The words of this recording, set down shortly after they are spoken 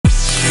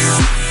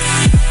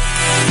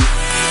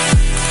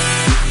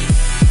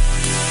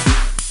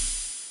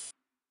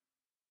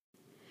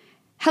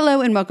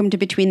Hello and welcome to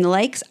Between the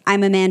Likes.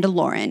 I'm Amanda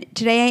Lauren.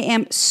 Today I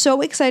am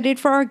so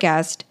excited for our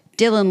guest,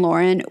 Dylan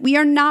Lauren. We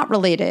are not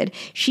related.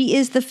 She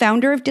is the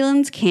founder of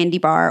Dylan's Candy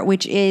Bar,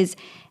 which is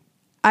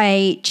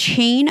a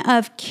chain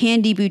of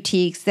candy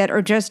boutiques that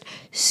are just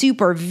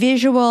super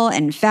visual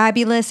and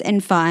fabulous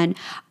and fun.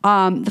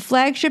 The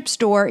flagship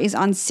store is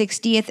on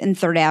 60th and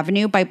 3rd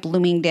Avenue by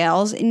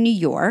Bloomingdale's in New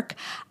York.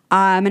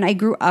 And I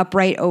grew up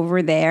right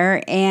over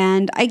there.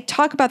 And I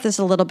talk about this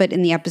a little bit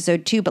in the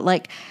episode too, but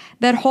like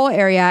that whole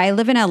area, I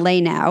live in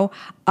LA now.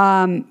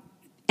 And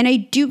I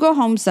do go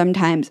home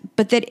sometimes,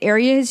 but that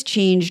area has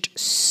changed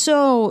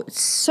so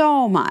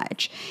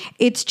much.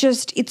 It's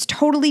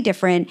totally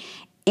different.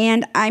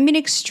 And I'm an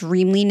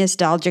extremely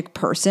nostalgic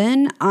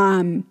person.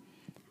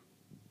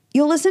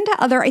 You'll listen to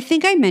I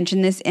think I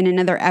mentioned this in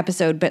another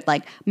episode, but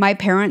like my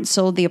parents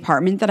sold the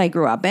apartment that I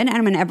grew up in.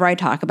 And whenever I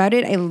talk about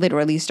it, I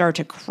literally start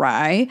to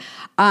cry.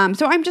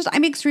 So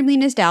I'm extremely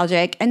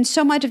nostalgic and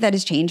so much of that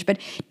has changed, but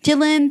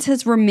Dylan's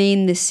has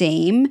remained the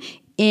same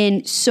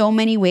in so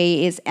many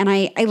ways. And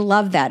I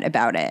love that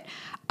about it.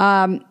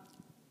 And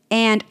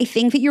I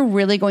think that you're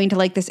really going to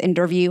like this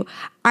interview.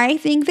 I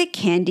think that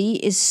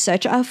candy is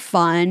such a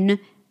fun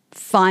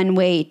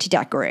way to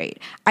decorate.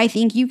 I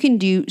think you can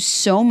do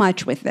so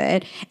much with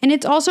it. And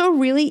it's also a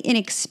really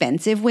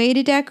inexpensive way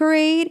to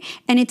decorate.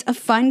 And it's a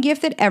fun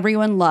gift that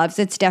everyone loves.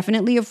 It's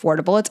definitely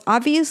affordable. It's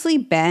obviously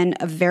been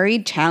a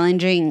very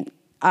challenging,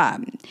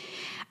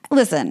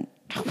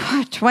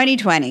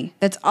 2020.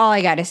 That's all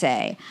I got to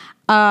say.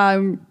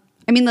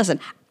 Listen,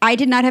 I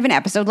did not have an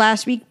episode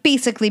last week,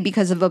 basically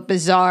because of a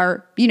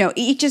bizarre,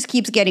 it just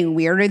keeps getting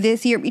weirder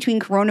this year between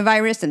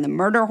coronavirus and the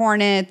murder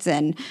hornets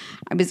and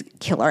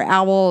killer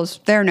owls.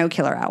 There are no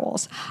killer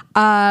owls.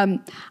 I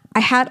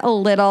had a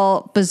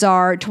little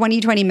bizarre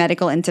 2020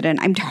 medical incident.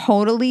 I'm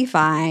totally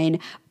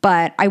fine,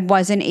 but I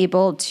wasn't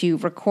able to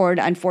record,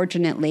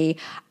 unfortunately.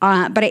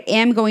 But I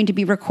am going to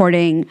be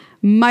recording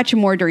much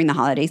more during the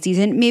holiday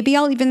season. Maybe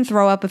I'll even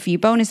throw up a few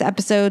bonus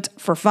episodes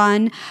for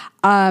fun.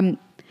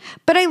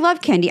 But I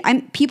love candy.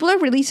 People are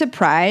really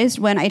surprised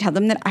when I tell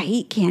them that I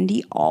eat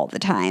candy all the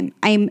time.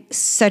 I'm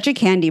such a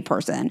candy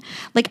person.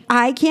 Like,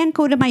 I can't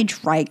go to my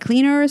dry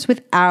cleaners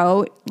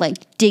without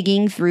like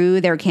digging through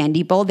their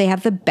candy bowl. They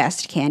have the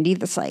best candy,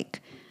 this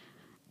like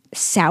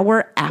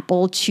sour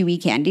apple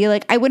chewy candy.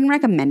 Like, I wouldn't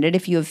recommend it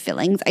if you have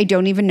fillings. I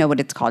don't even know what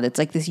it's called. It's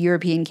like this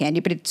European candy,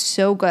 but it's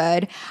so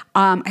good.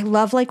 I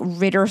love like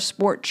Ritter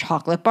Sport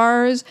chocolate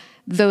bars.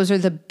 Those are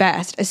the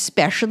best,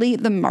 especially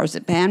the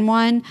marzipan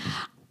one.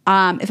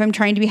 If I'm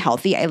trying to be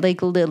healthy, I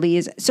like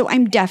Lily's. So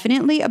I'm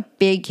definitely a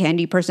big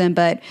candy person,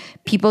 but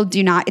people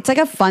do not. It's like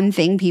a fun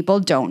thing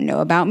people don't know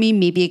about me,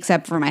 maybe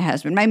except for my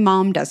husband. My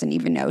mom doesn't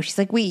even know. She's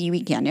like, wait, you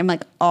eat candy? I'm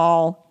like,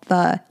 all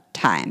the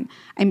time.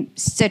 I'm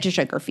such a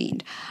sugar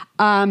fiend.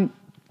 But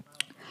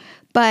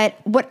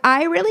what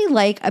I really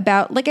like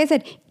about, like I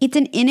said, it's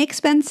an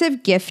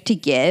inexpensive gift to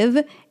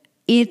give.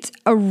 It's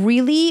a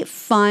really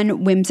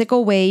fun,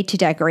 whimsical way to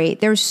decorate.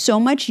 There's so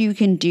much you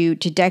can do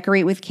to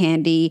decorate with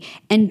candy,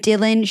 and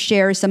Dylan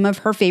shares some of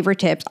her favorite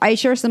tips. I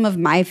share some of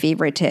my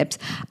favorite tips.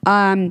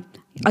 I'll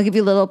give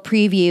you a little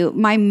preview.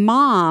 My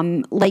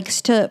mom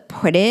likes to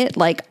put it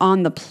like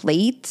on the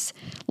plates,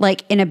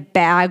 like in a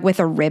bag with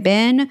a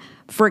ribbon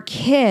for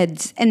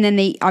kids, and then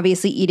they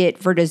obviously eat it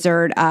for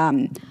dessert.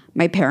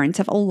 My parents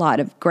have a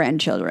lot of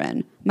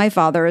grandchildren. My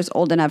father is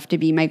old enough to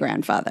be my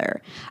grandfather.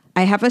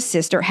 I have a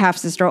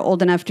half-sister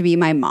old enough to be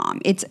my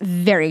mom. It's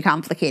very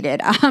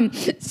complicated.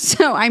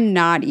 So I'm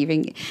not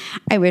even,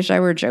 I wish I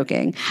were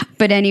joking.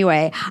 But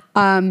anyway,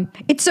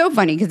 it's so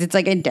funny because it's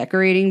like a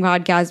decorating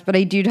podcast, but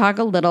I do talk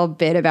a little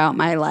bit about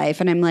my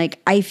life. And I'm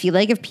like, I feel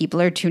like if people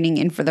are tuning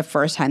in for the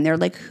first time, they're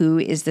like, who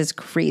is this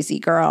crazy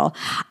girl?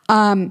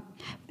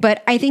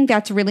 But I think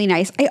that's really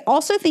nice. I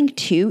also think,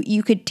 too,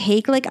 you could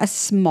take like a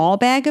small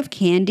bag of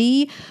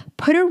candy,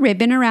 put a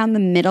ribbon around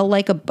the middle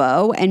like a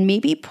bow, and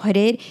maybe put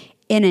it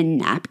in a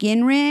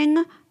napkin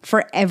ring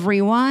for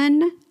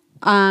everyone.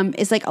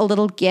 Is like a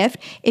little gift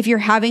if you're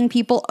having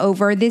people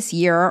over this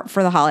year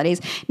for the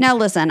holidays. Now,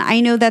 listen,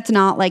 I know that's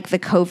not like the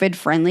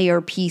COVID-friendly or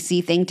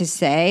PC thing to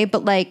say,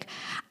 but like,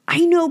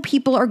 I know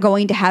people are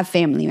going to have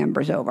family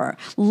members over.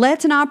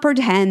 Let's not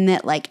pretend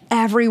that like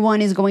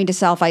everyone is going to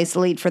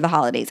self-isolate for the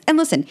holidays. And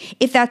listen,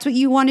 if that's what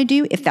you want to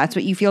do, if that's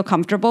what you feel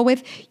comfortable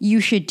with, you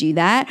should do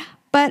that.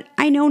 But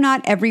I know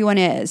not everyone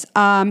is.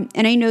 And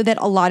I know that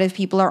a lot of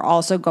people are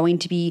also going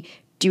to be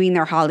doing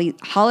their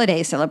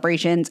holiday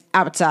celebrations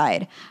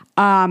outside.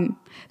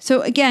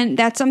 So again,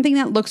 that's something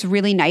that looks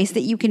really nice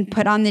that you can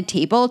put on the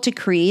table to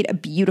create a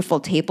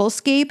beautiful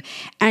tablescape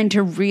and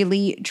to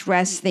really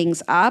dress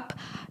things up.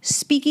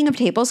 Speaking of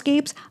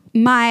tablescapes,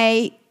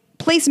 my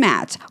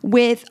placemats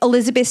with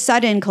Elizabeth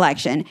Sudden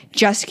collection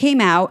just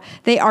came out.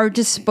 They are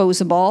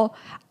disposable.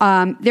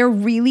 They're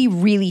really,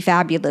 really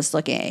fabulous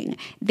looking.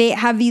 They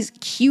have these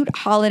cute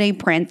holiday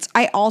prints.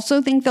 I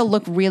also think they'll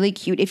look really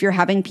cute if you're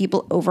having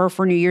people over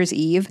for New Year's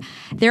Eve.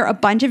 There are a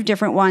bunch of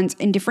different ones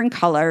in different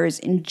colors,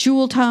 in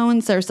jewel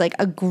tones. There's like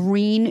a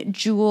green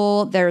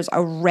jewel. There's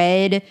a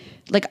red,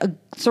 like a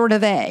sort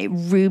of a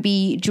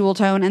ruby jewel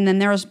tone. And then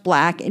there's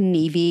black and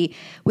navy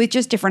with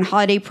just different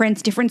holiday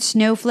prints, different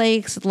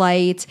snowflakes,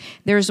 lights.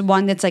 There's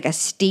one that's like a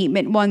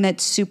statement one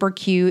that's super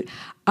cute.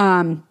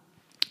 I'm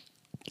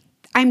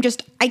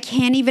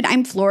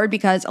floored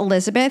because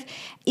Elizabeth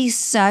is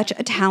such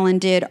a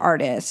talented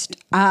artist.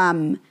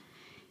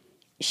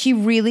 She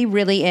really,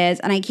 really is.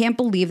 And I can't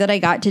believe that I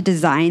got to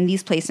design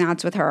these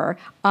placemats with her.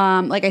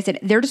 Like I said,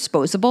 they're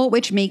disposable,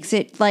 which makes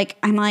it like,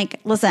 I'm like,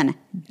 listen,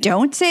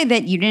 don't say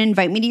that you didn't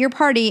invite me to your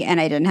party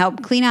and I didn't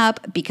help clean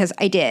up, because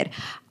I did.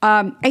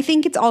 I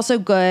think it's also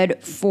good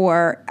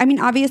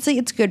obviously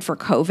it's good for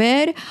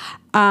COVID.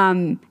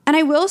 And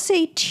I will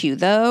say too,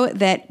 though,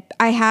 that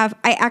I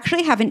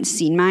actually haven't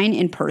seen mine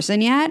in person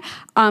yet,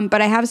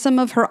 but I have some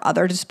of her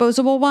other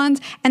disposable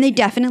ones, and they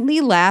definitely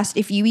last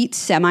if you eat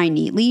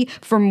semi-neatly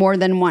for more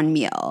than one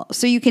meal.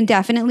 So you can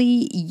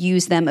definitely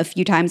use them a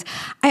few times.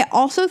 I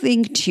also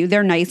think, too,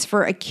 they're nice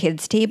for a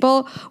kid's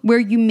table where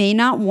you may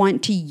not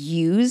want to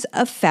use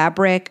a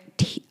fabric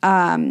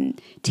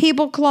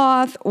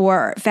tablecloth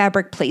or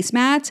fabric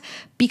placemats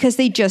because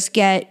they just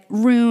get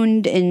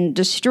ruined and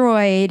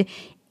destroyed.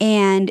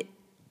 And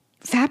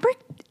fabric,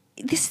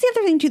 this is the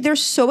other thing too, they're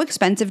so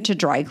expensive to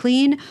dry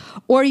clean,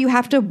 or you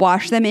have to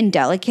wash them in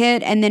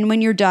delicate, and then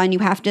when you're done, you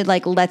have to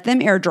like let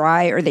them air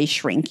dry or they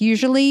shrink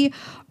usually,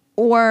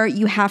 or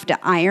you have to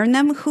iron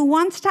them. Who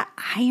wants to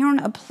iron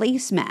a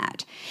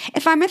placemat?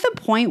 If I'm at the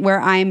point where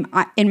I'm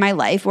in my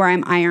life where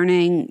I'm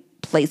ironing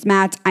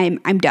placemats,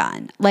 I'm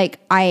done.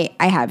 Like I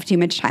have too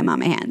much time on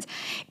my hands.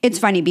 It's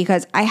funny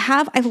because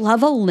I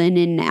love a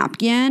linen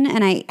napkin,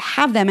 and I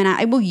have them and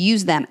I will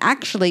use them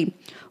actually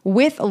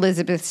with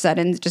Elizabeth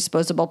Sutton's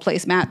disposable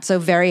placemat, so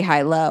very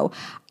high-low.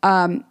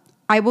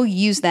 I will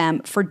use them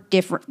for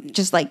different,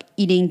 just like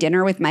eating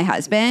dinner with my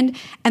husband,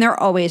 and they're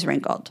always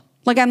wrinkled.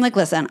 Like, I'm like,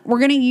 listen, we're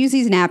going to use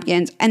these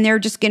napkins, and they're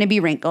just going to be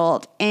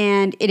wrinkled,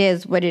 and it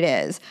is what it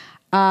is.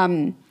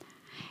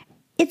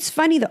 It's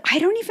funny, though. I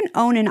don't even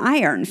own an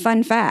iron,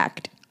 fun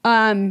fact.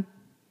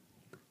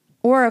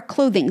 Or a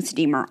clothing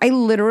steamer. I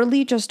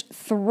literally just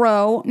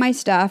throw my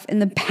stuff in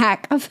the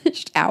back of the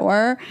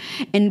shower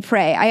and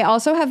pray. I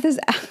also have this,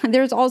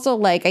 there's also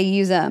like, I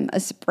use a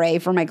spray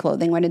for my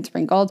clothing when it's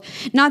wrinkled.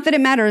 Not that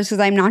it matters because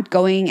I'm not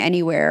going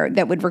anywhere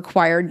that would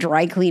require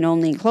dry clean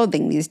only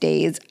clothing these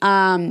days.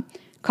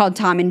 Called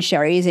Tom and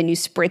Sherry's, and you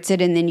spritz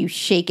it and then you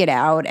shake it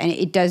out, and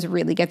it does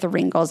really get the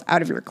wrinkles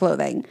out of your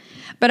clothing.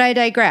 But I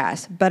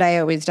digress. But I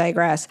always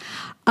digress.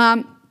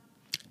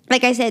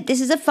 Like I said,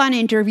 this is a fun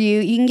interview.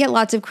 You can get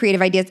lots of creative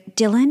ideas.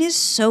 Dylan is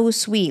so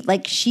sweet.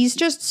 Like, she's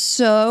just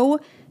so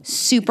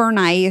super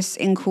nice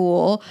and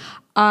cool.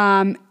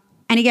 And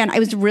again, I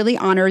was really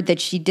honored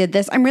that she did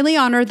this. I'm really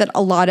honored that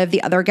a lot of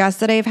the other guests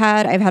that I've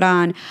had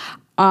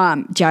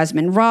on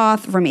Jasmine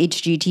Roth from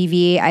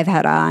HGTV. I've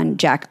had on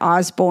Jack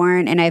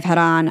Osborne, and I've had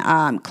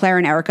on Claire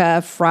and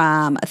Erica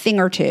from A Thing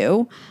or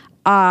Two.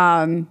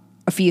 A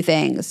few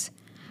things.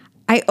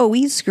 I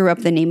always screw up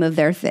the name of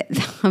their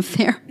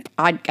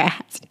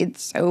podcast.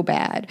 It's so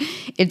bad.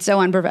 It's so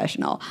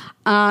unprofessional.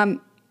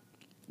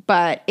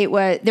 But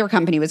their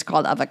company was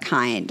called Of a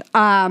Kind.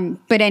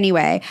 But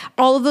anyway,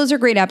 all of those are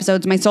great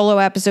episodes. My solo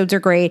episodes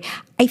are great.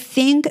 I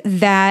think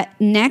that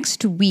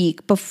next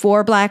week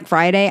before Black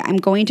Friday, I'm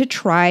going to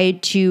try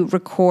to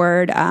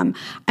record. I'm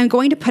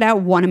going to put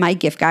out one of my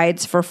gift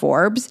guides for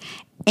Forbes,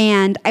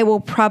 and I will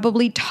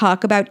probably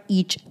talk about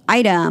each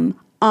item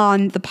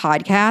on the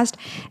podcast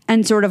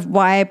and sort of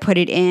why I put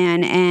it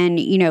in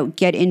and,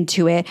 get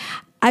into it.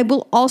 I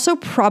will also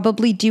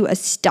probably do a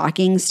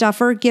stocking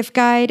stuffer gift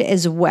guide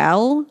as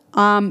well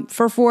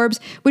for Forbes,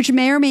 which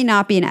may or may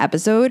not be an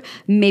episode.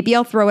 Maybe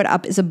I'll throw it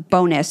up as a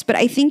bonus, but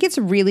I think it's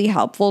really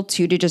helpful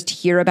too to just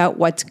hear about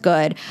what's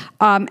good.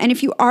 And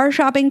if you are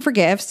shopping for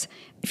gifts,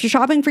 if you're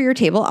shopping for your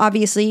table,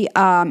 obviously,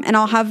 and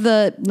I'll have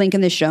the link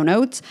in the show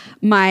notes,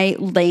 my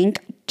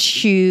link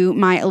to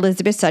my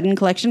Elizabeth Sutton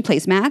collection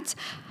placemats.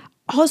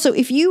 Also,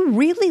 if you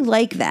really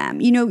like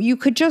them, you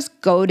could just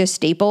go to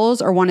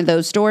Staples or one of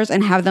those stores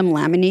and have them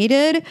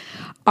laminated,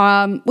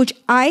 which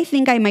I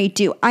think I might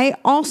do. I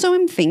also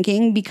am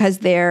thinking, because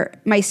they're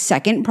my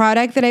second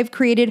product that I've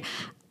created,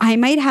 I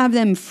might have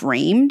them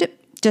framed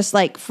just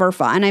like for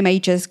fun. I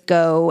might just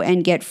go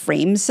and get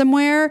frames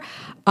somewhere,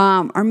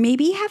 or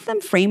maybe have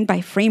them framed by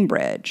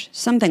Framebridge,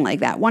 something like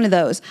that. One of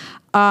those,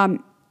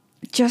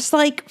 just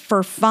like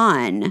for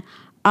fun.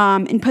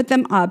 And put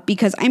them up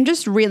because I'm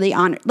just really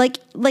honored. Like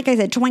I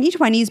said,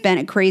 2020 has been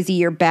a crazy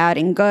year, bad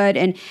and good.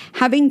 And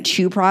having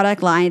 2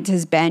 product lines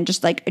has been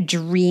just like a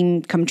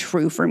dream come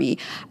true for me.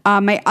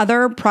 My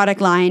other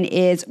product line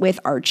is with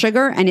Art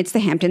Sugar, and it's the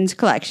Hamptons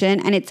collection,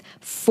 and it's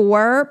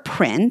 4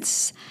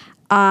 prints.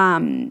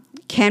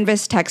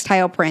 Canvas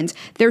textile prints.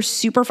 They're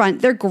super fun.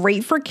 They're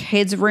great for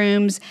kids'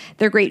 rooms.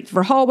 They're great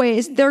for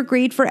hallways. They're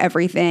great for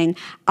everything.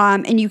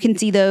 And you can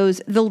see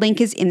those. The link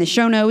is in the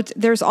show notes.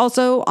 There's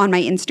also on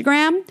my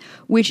Instagram,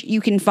 which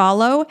you can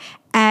follow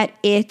at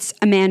It's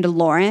Amanda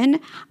Lauren.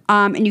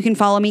 And you can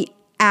follow me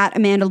at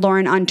Amanda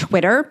Lauren on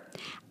Twitter.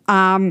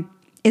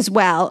 as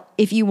well,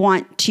 if you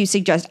want to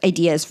suggest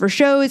ideas for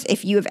shows,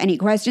 if you have any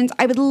questions,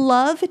 I would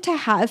love to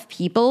have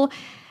people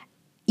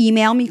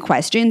email me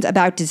questions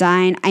about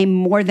design. I'm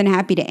more than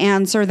happy to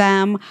answer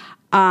them.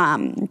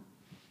 And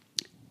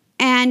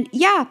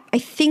yeah, I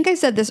think I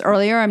said this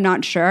earlier. I'm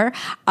not sure.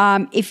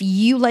 If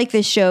you like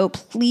this show,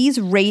 please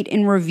rate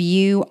and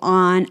review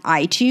on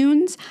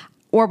iTunes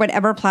or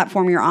whatever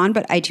platform you're on,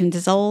 but iTunes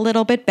is a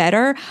little bit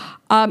better.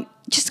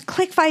 Just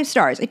click 5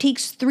 stars. It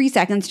takes 3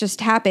 seconds. Just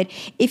tap it.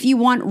 If you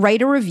want,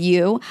 write a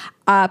review.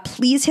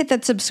 Please hit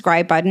that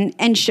subscribe button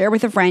and share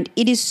with a friend.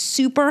 It is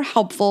super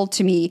helpful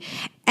to me.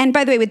 And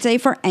by the way, I would say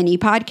for any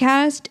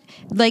podcast,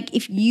 like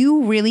if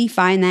you really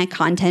find that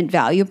content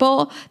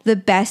valuable, the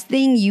best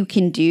thing you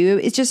can do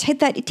is just hit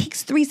that. It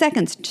takes 3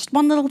 seconds, just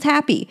one little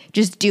tappy.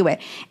 Just do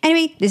it.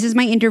 Anyway, this is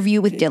my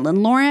interview with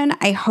Dylan Lauren.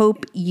 I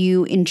hope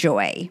you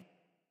enjoy.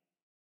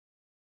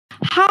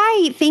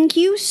 Hi, thank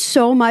you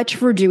so much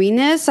for doing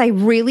this. I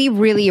really,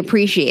 really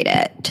appreciate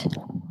it.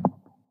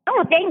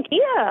 Oh, thank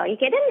you. You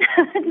kidding?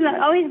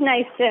 It's always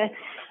nice to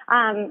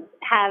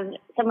have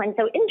someone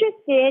so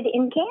interested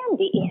in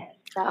candy.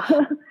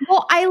 So.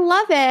 Well, I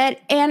love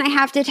it. And I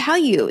have to tell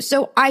you,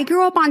 so I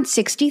grew up on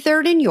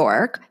 63rd in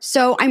York.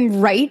 So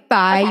I'm right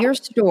by your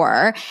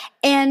store.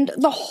 And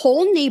the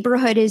whole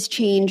neighborhood has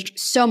changed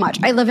so much.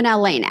 I live in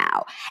LA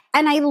now.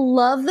 And I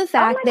love the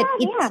fact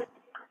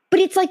but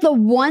it's like the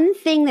one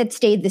thing that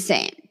stayed the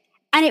same.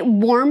 And it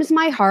warms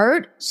my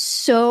heart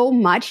so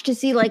much to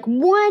see like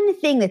one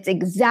thing that's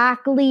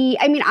exactly,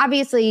 I mean,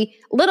 obviously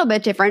a little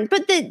bit different,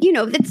 but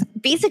that's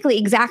basically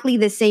exactly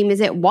the same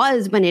as it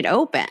was when it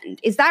opened.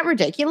 Is that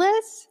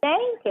ridiculous?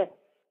 Thank you.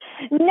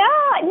 No.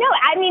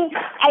 I mean,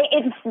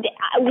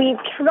 we've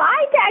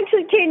tried to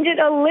actually change it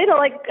a little,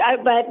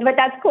 but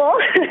that's cool.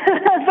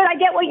 But I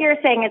get what you're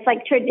saying. It's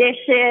like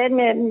tradition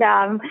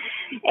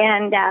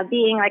and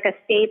being like a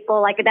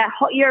staple, like that.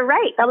 You're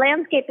right. The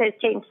landscape has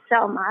changed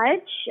so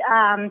much.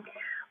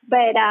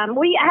 But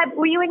were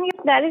you in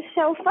Europe? That is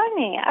so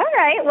funny. All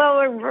right.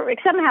 Well, we're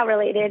somehow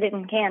related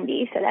in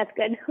candy, so that's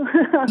good.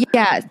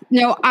 Yes.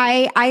 No,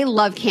 I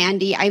love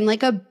candy. I'm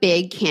like a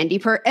big candy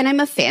and I'm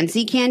a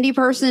fancy candy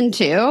person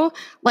too.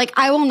 Like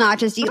I will not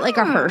just eat like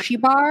a Hershey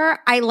bar.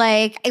 I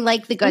like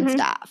the good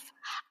stuff.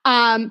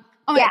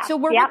 So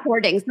we're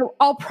recording. So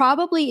I'll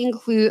probably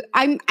include.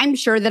 I'm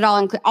sure that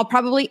I'll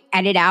probably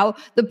edit out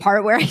the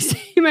part where I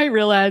say my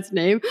real last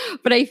name,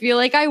 but I feel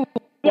like I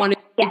wanted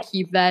to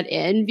keep that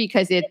in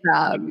because it's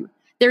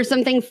there's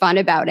something fun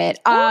about it.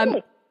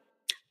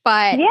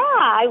 But yeah,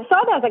 I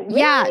saw that. I was like,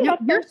 really?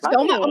 You're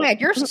so much. Oh my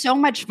God, you're so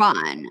much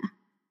fun.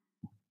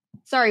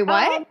 Sorry,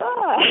 what?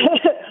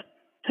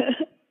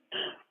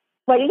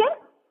 What did you say?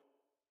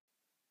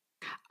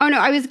 Oh no,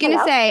 I was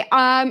gonna say,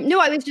 no,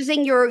 I was just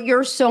saying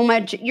you're so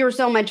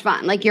much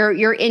fun. Like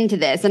you're into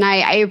this, and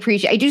I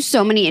appreciate. I do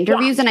so many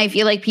interviews, and I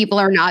feel like people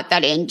are not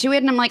that into it,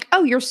 and I'm like,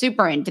 oh, you're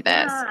super into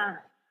this.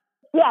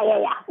 Yeah.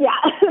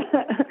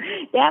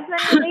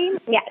 Definitely,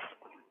 yes.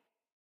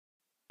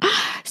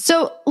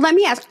 So let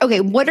me ask,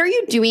 okay, what are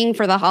you doing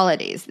for the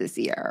holidays this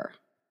year?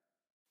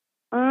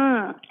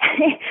 We're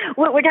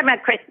talking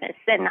about Christmas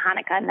and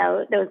Hanukkah and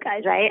those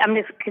guys, right? I'm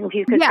just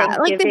confused. Yeah,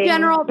 like the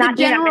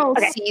general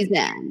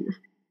season.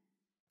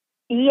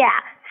 Yeah.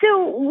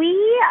 So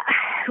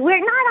we're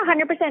not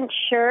 100%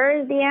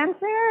 sure is the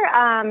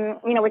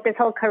answer. With this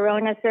whole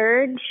Corona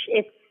surge,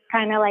 it's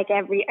kind of like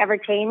ever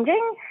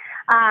changing.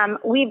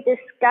 We've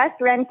discussed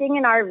renting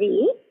an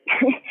RV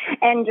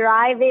and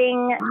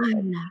driving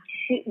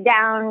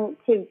down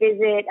to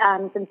visit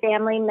some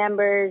family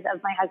members of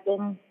my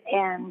husband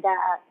and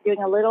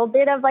doing a little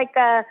bit of like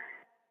a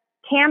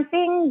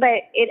camping, but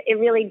it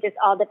really just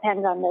all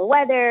depends on the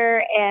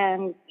weather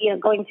and,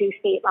 going through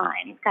state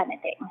lines kind of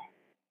thing.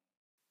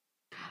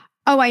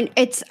 Oh,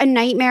 it's a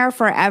nightmare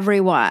for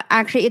everyone.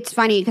 Actually, it's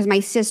funny because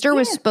my sister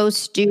was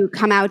supposed to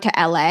come out to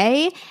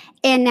LA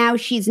and now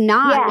she's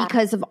not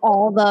because of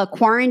all the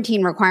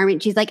quarantine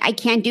requirements. She's like, I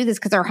can't do this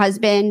because her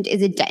husband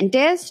is a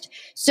dentist.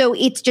 So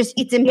it's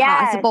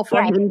impossible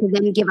for him to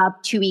then give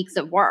up 2 weeks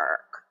of work.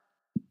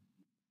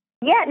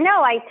 Yeah,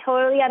 no, I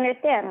totally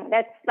understand.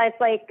 That's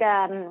like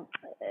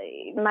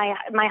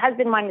my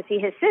husband wanted to see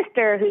his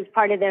sister, who's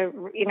part of the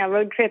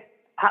road trip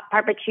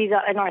part, but she's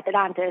an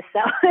orthodontist,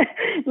 so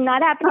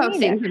not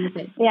happening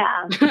either.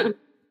 Yeah,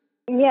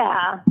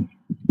 yeah.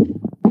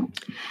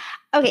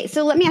 Okay,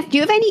 so let me ask: do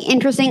you have any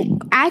interesting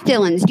at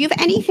Dylan's? Do you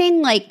have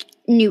anything like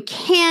new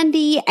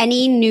candy,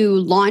 any new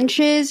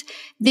launches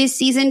this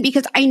season?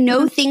 Because I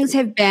know things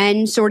have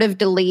been sort of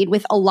delayed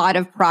with a lot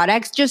of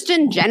products, just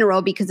in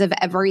general because of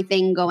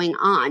everything going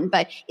on.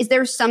 But is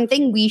there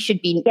something we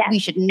should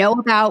know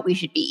about? We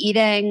should be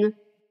eating?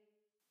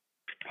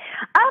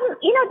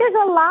 There's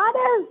a lot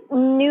of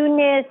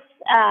newness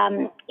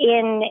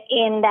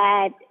in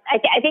that.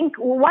 I think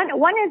one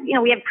is,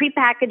 we have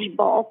prepackaged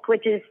bulk,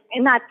 which is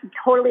not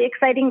totally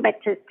exciting,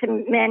 but to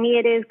many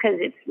it is because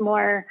it's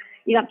more,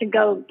 you don't have to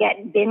go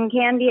get bin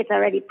candy. It's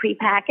already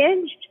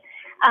prepackaged.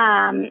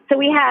 So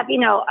we have,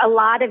 a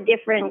lot of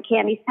different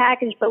candies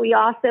packaged, but we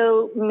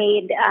also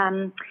made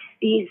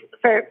these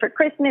for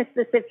Christmas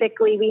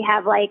specifically, we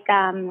have like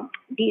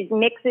these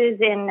mixes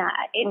in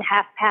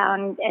half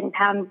pound and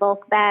pound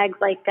bulk bags.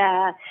 Like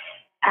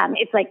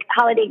it's like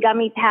holiday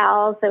gummy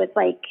pals. So it's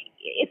like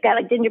it's got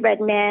like gingerbread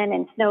men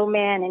and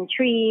snowmen and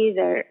trees,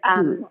 or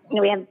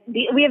we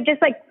have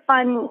just like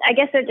fun. I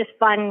guess they're just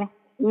fun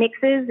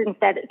mixes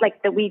instead,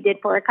 like that we did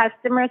for a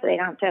customer, so they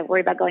don't have to worry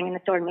about going in the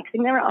store and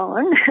mixing their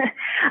own.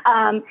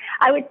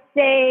 I would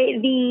say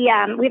we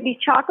have these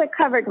chocolate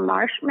covered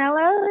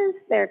marshmallows.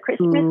 They're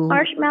Christmas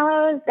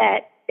marshmallows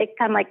that they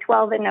come like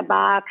 12 in a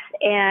box,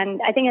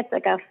 and I think it's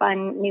like a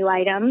fun new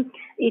item.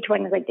 Each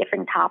one is like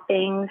different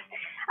toppings.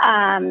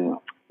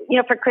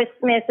 For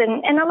Christmas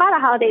and a lot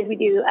of holidays, we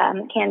do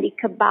candy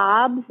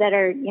kebabs that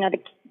are, the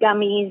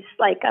gummies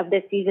like of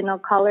the seasonal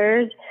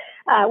colors.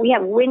 We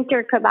have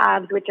winter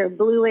kebabs, which are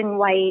blue and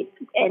white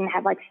and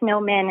have like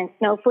snowmen and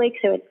snowflakes.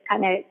 So it's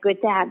kind of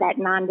good to have that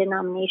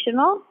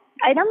non-denominational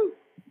item.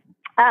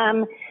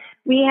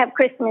 We have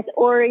Christmas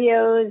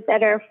Oreos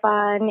that are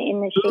fun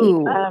in the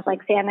shape of like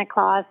Santa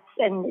Claus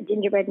and the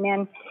gingerbread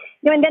man.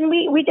 And then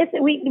we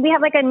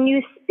have like a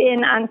new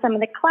spin on some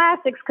of the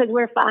classics, because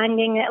we're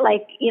finding that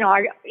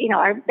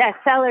our best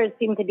sellers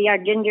seem to be our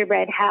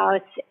gingerbread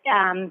house.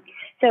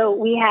 So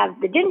we have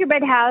the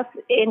gingerbread house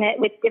in it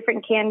with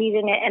different candies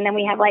in it, and then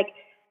we have like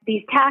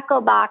these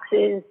tackle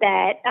boxes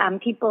that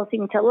people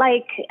seem to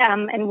like,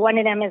 and one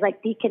of them is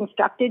like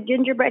deconstructed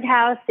gingerbread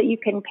house, so you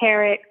can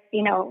pair it,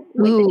 with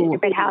the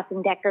gingerbread house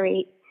and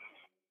decorate.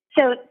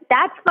 So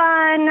that's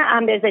fun.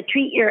 There's a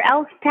treat your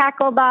elf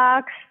tackle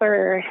box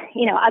for,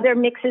 other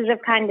mixes of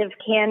kind of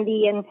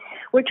candy. And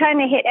we're trying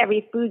to hit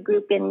every food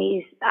group in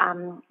these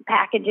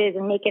packages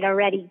and make it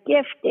already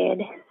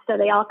gifted. So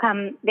they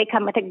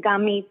come with a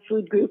gummy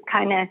food group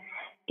kind of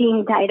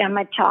themed item,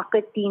 a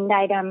chocolate themed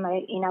item,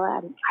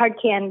 a hard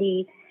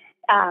candy.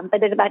 But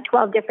there's about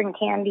 12 different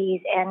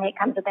candies, and it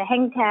comes with a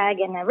hang tag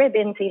and a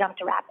ribbon, so you don't have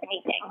to wrap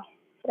anything.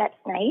 So that's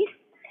nice.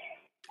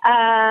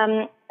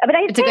 But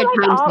it's a good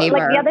time saver.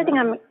 Like the other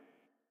thing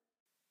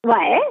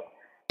what?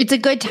 It's a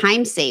good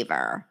time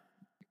saver.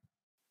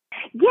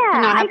 Yeah,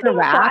 not have to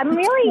wrap. So. I'm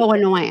really so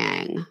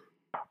annoying.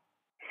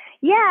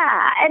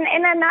 Yeah,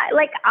 and I'm not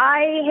like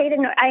I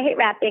hate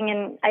wrapping,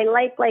 and I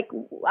like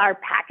our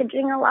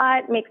packaging a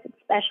lot. Makes it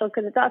special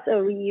because it's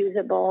also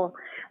reusable.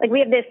 Like we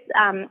have this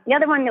the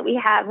other one that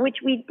we have, which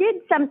we did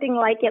something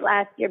like it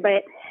last year,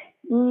 but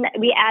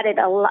we added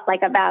a lot,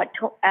 like about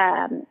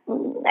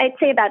I'd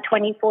say about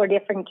 24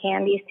 different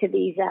candies to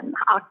these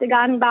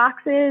octagon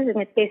boxes,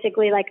 and it's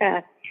basically like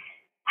a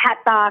hat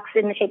box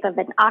in the shape of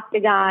an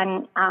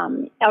octagon,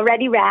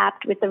 already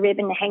wrapped with the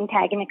ribbon, the hang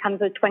tag, and it comes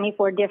with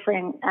 24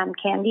 different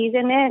candies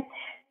in it.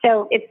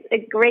 So it's a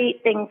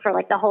great thing for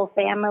like the whole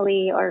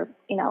family or,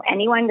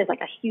 anyone. There's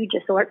like a huge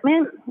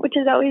assortment, which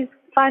is always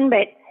fun,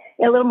 but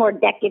a little more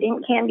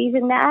decadent candies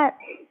in that.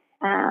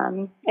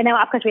 And then,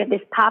 of course, we have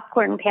this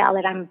popcorn pail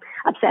that I'm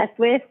obsessed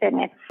with,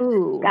 and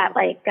it's got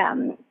like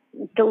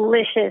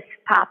delicious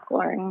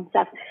popcorn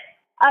stuff.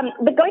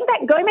 But going back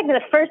to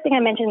the first thing I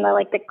mentioned,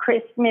 like the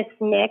Christmas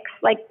mix,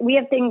 like we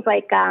have things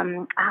like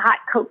a hot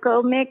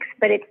cocoa mix,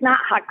 but it's not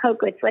hot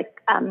cocoa. It's like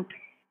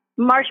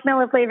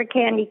marshmallow flavored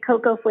candy,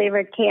 cocoa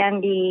flavored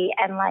candy,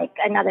 and like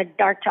another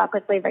dark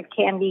chocolate flavored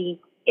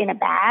candy in a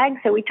bag.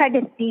 So we tried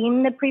to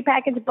theme the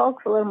prepackaged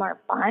bulks a little more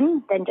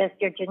fun than just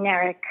your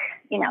generic,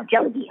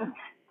 jelly beans.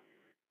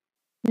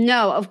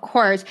 No, of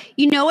course.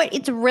 You know what?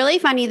 It's really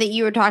funny that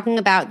you were talking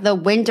about the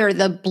winter,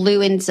 the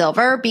blue and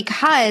silver,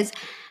 because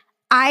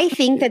I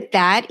think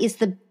that is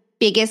the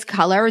biggest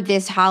color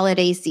this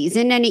holiday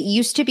season. And it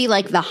used to be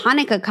like the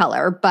Hanukkah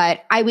color,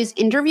 but I was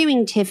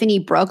interviewing Tiffany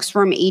Brooks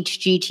from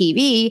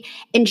HGTV,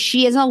 and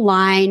she has a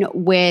line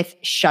with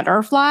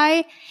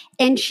Shutterfly,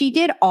 and she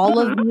did all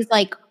of these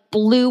like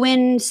blue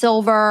and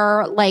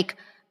silver like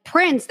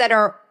prints that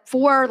are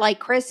for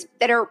like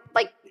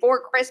for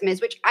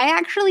Christmas, which I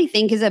actually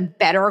think is a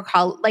better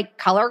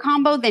color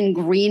combo than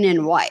green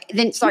and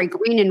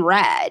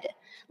red.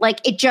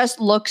 Like it just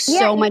looks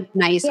so much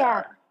nicer.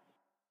 Yeah.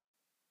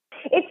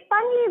 It's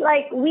funny,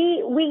 like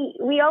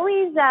we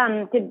always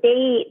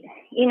debate,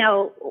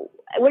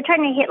 we're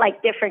trying to hit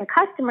like different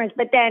customers,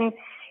 but then,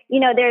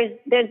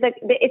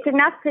 it's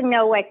enough to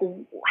know like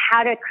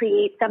how to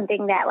create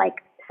something that like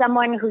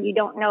someone who you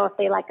don't know if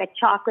they like a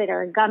chocolate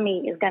or a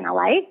gummy is going to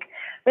like.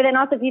 But then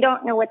also if you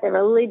don't know what the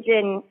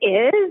religion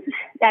is,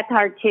 that's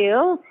hard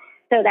too.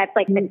 So that's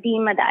like the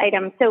theme of the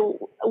item.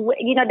 So,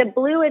 the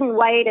blue and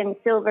white and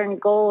silver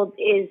and gold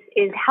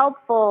is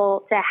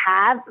helpful to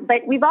have.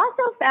 But we've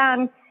also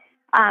found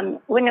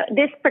when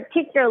this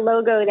particular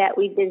logo that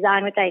we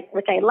designed,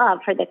 which I love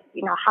for the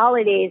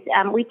holidays,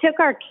 we took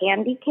our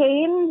candy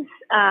canes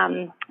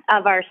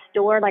of our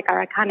store, like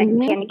our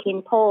iconic candy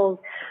cane poles,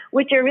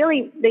 which are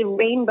really the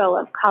rainbow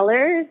of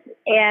colors,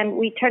 and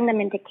we turned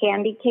them into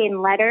candy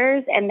cane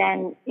letters. And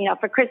then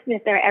for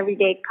Christmas they're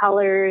everyday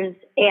colors,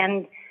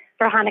 and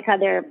for Hanukkah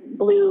they're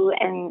blue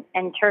and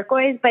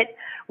turquoise. But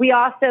we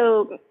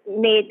also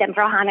made them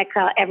for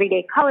Hanukkah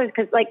everyday colors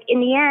because, like, in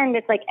the end,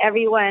 it's like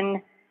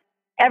everyone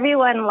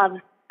loves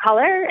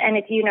color and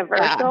it's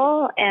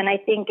universal. Yeah. And I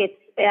think it's,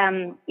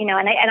 you know,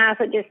 and I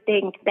also just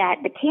think that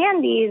the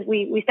candies,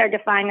 we started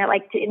to find that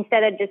like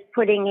instead of just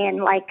putting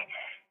in like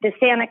the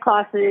Santa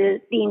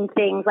Claus's themed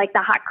things, like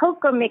the hot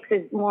cocoa mix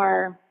is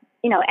more,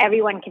 you know,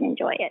 everyone can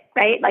enjoy it,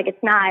 right? Like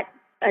it's not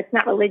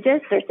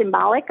religious or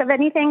symbolic of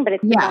anything, but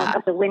it's symbolic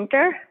of the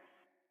winter.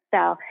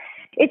 So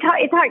it's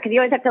hard because you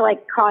always have to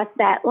like cross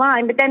that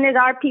line. But then there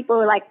are people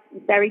who are like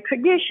very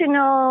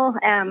traditional.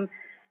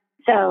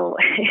 So,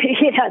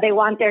 you know, they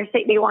want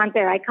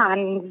their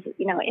icons,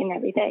 you know, in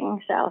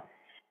everything. So,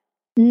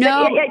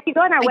 no, if you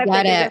go on our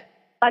website, there's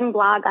a fun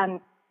blog on,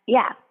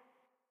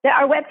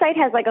 our website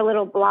has like a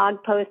little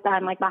blog post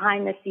on like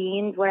behind the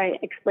scenes where I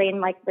explain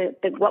like the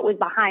what was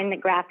behind the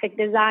graphic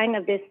design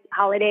of this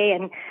holiday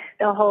and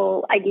the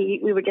whole idea.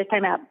 We were just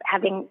talking about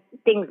having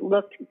things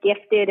looked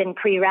gifted and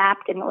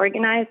pre-wrapped and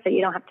organized, so you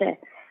don't have to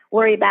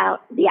worry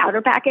about the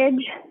outer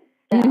package.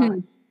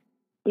 So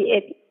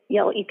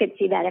you could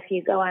see that if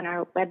you go on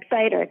our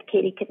website, or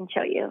Katie can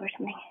show you or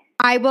something.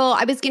 I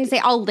was going to say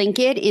I'll link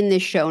it in the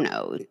show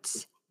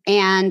notes.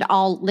 And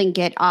I'll link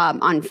it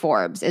on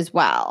Forbes as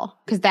well,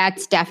 because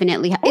that's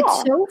definitely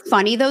It's so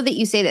funny, though, that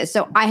you say this.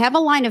 So I have a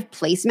line of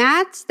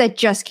placemats that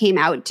just came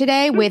out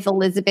today with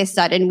Elizabeth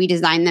Sutton. We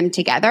designed them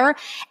together.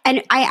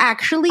 And I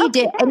actually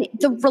did. And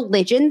the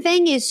religion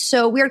thing is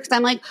so weird because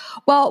I'm like,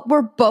 well,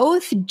 we're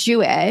both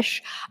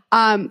Jewish,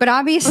 but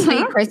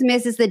obviously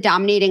Christmas is the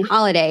dominating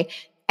holiday.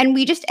 And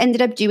we just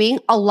ended up doing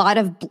a lot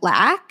of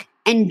black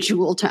and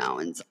jewel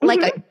tones,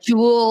 like a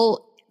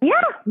jewel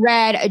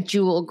red, a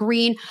jewel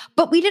green,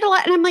 but we did a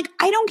lot. And I'm like,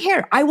 I don't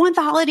care. I want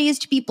the holidays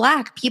to be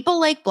black. People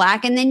like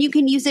black. And then you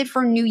can use it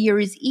for New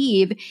Year's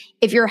Eve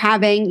if you're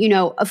having, you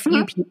know, a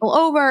few people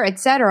over,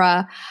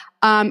 etc.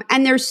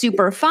 And they're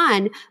super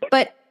fun.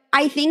 But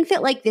I think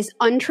that like this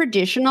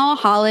untraditional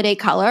holiday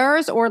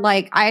colors, or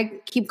like I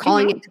keep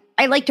calling it,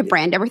 I like to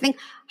brand everything,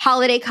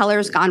 holiday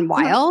colors gone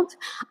wild.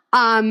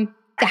 That's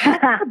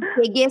the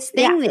biggest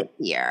thing this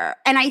year.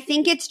 And I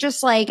think it's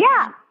just like,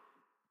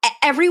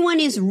 everyone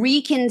is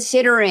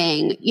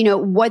reconsidering, you know,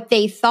 what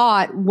they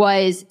thought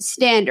was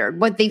standard,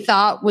 what they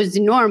thought was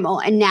normal,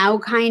 and now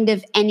kind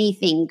of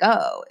anything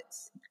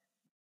goes.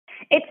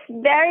 It's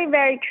very,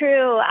 very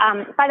true.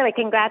 By the way,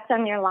 congrats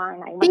on your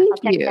line. I'll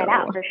check that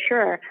out for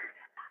sure.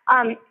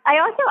 I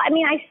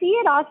see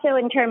it also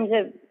in terms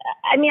of,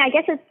 I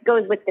guess it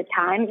goes with the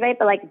times, right?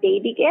 But like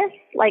baby gifts,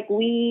 like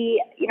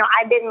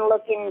I've been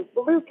looking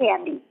blue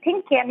candy,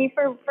 pink candy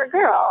for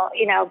girl,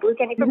 you know, blue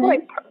candy for boy,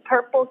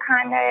 purple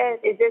kind of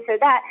is this or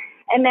that.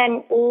 And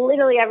then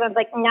literally everyone's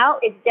like, no,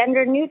 it's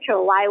gender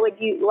neutral. Why don't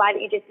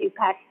you just do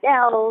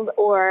pastels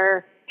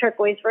or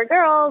turquoise for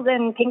girls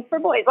and pink for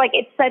boys? Like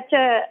it's such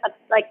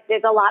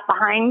there's a lot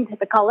behind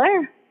the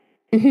color.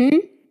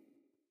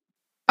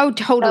 Oh,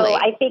 totally. So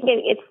I think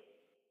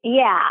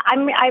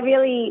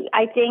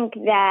I think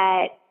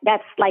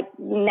that's like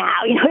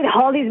now, you know,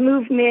 all these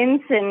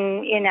movements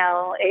and, you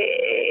know,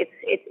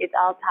 it's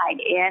all tied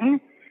in.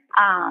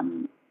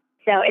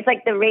 So it's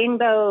like the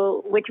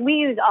rainbow, which we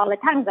use all the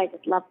time because I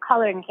just love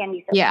color and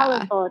candy so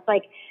colorful. It's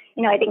like,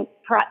 you know, I think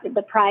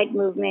the Pride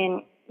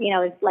movement, you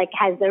know, is like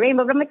has the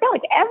rainbow, but I'm like, no,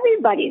 it's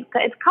everybody's,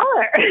 it's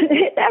color.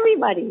 It's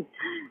everybody's.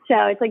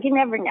 So it's like, you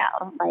never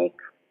know. Like,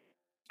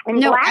 and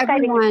black, I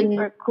think is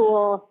super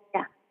cool.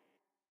 Yeah.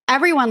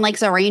 Everyone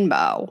likes a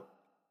rainbow.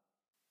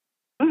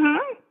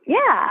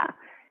 Yeah.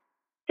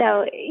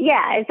 So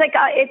yeah, it's like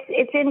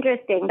it's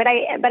interesting, but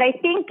I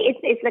think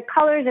it's the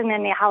colors and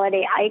then the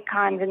holiday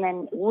icons, and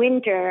then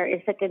winter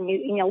is such a new,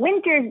 you know,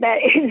 winter that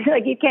is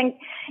like you can't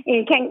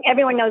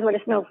everyone knows what a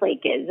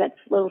snowflake is. That's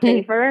a little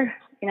safer,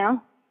 you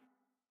know.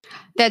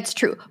 That's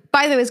true.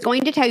 By the way, I was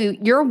going to tell you,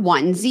 your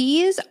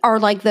onesies are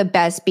like the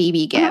best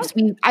baby gifts.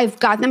 I've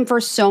got them for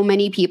so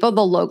many people,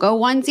 the logo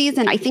onesies,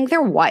 and I think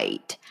they're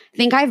white. I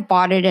think I've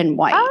bought it in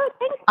white. Oh,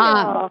 thank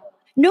you.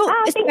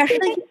 No,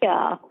 especially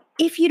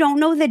if you don't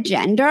know the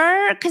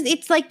gender, because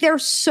it's like they're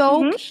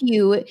so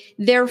cute.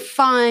 They're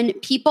fun.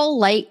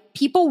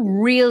 People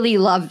really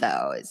love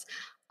those.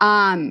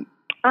 And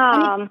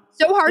it's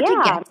so hard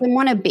to get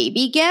someone a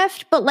baby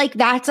gift, but like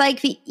that's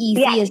like the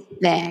easiest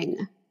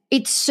thing.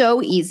 It's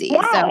so easy.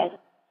 Yes. So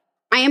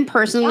I am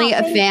personally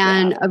a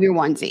fan of your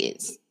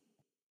onesies.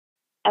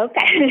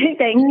 Okay.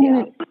 Thank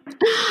you.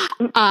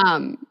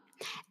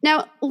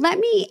 Now let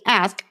me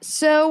ask,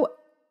 so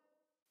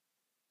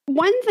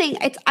one thing,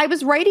 I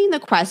was writing the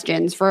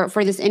questions for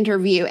this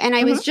interview, and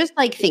I was just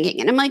like thinking,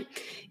 and I'm like,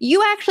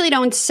 you actually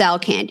don't sell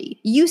candy.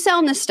 You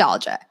sell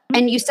nostalgia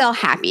and you sell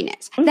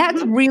happiness.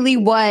 That's really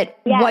what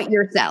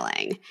you're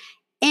selling.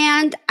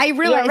 And I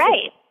realized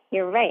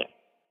You're right.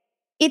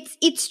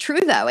 It's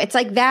true though. It's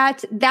like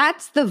that's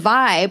the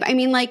vibe. I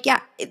mean, like,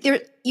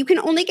 you can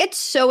only get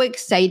so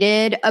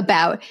excited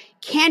about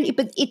candy,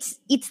 but it's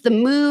the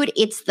mood,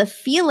 it's the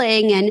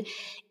feeling, and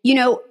you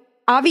know,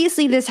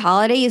 obviously this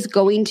holiday is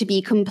going to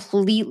be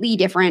completely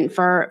different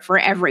for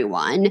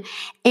everyone.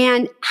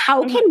 And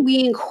how can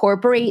we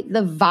incorporate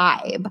the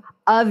vibe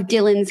of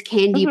Dylan's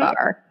Candy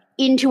Bar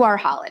into our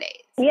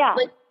holidays? Yeah.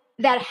 Like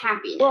that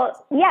happiness.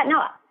 Well, yeah,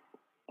 no.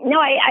 No,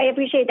 I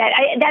appreciate that.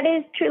 That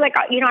is true. Like,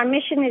 our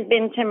mission has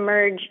been to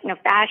merge,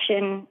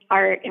 fashion,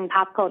 art, and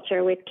pop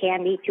culture with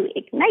candy to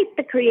ignite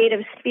the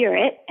creative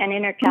spirit and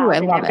inner child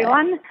in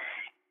everyone.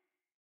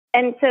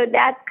 And so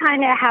that's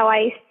kind of how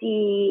I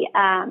see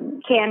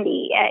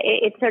candy.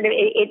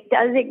 It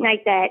does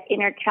ignite that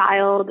inner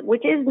child,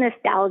 which is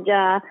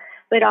nostalgia,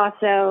 but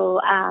also,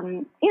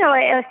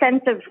 a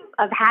sense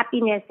of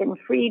happiness and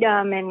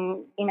freedom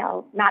and,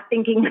 not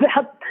thinking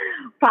about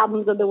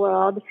problems of the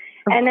world.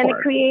 And then the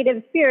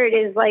creative spirit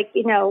is like,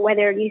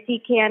 whether you see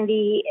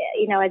candy,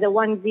 as a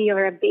onesie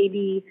or a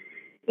baby,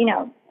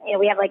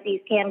 we have like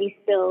these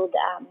candy-filled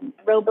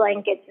robe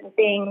blankets and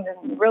things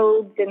and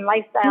robes and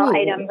lifestyle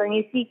items. And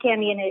you see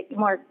candy in a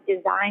more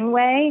design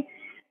way.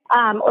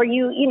 Or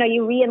you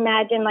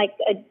reimagine like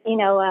a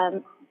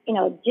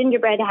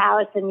gingerbread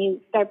house and you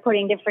start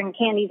putting different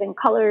candies and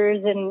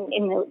colors and,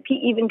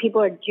 even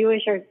people who are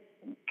Jewish or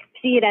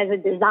see it as a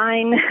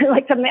design,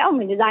 like something, I'm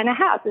going to design a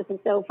house. This is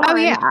so fun. Oh,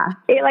 yeah.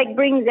 It like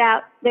brings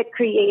out the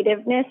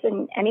creativeness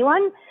in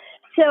anyone.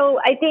 So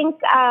I think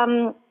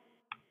that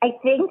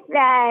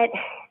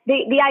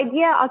the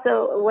idea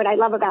also, what I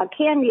love about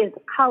candy is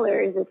the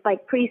colors. It's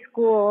like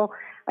preschool,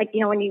 like,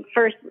 when you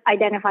first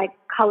identify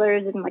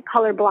colors and like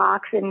color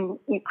blocks and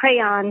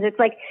crayons, it's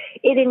like,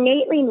 it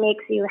innately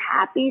makes you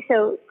happy.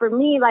 So for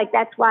me, like,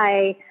 that's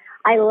why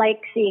I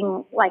like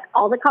seeing like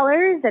all the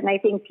colors. And I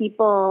think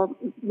people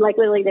like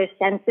literally their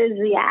senses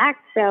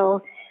react.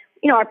 So,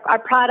 our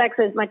products,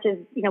 as much as,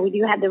 we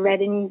do have the red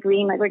and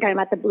green, like we're talking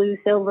about the blue,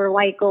 silver,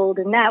 white, gold,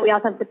 and that. We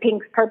also have the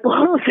pinks,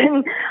 purples,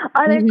 and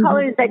other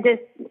colors that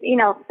just,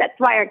 that's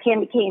why our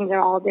candy canes are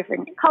all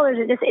different colors.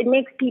 It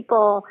makes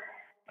people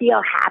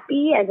feel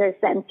happy as a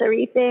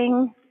sensory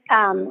thing.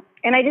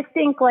 And I just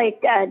think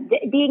like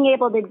being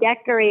able to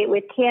decorate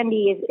with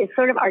candy is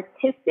sort of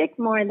artistic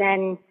more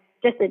than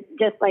just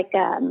like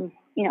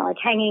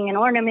hanging an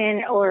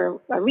ornament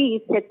or a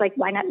wreath. It's like,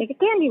 why not make a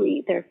candy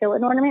wreath or fill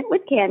an ornament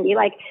with candy?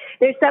 Like,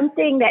 there's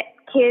something that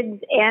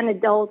kids and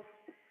adults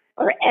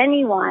or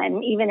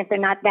anyone, even if they're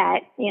not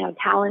that,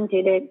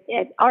 talented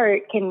at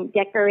art, can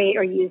decorate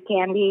or use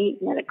candy,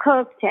 to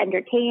cook, to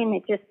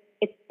entertain.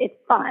 It's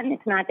fun.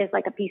 It's not just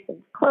like a piece of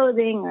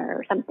clothing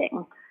or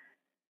something.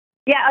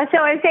 Yeah. So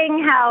I was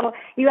saying how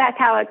you asked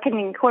how it can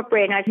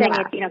incorporate, and I was saying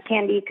it's,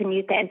 candy you can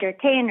use to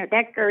entertain or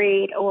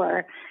decorate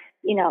or,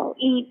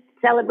 eat,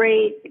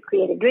 celebrate,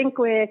 create a drink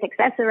with,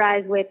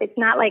 accessorize with. It's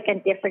not like a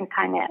different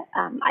kind of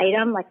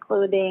item like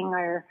clothing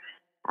or,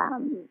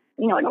 an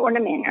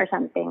ornament or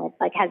something. It's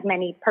like has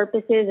many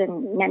purposes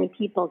and many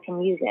people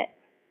can use it.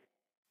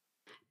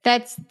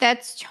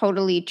 That's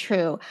totally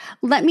true.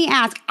 Let me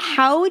ask,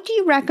 how would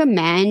you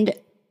recommend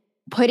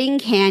putting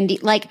candy,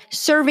 like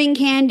serving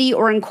candy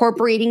or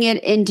incorporating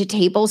it into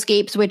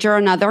tablescapes, which are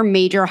another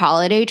major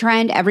holiday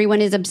trend?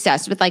 Everyone is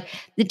obsessed with like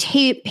the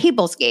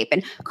tablescape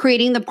and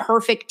creating the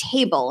perfect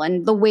table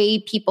and the way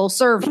people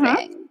serve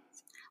things.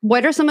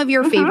 What are some of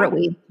your favorite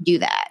ways to do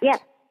that? Yeah.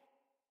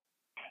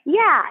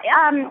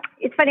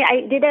 It's funny.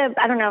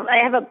 I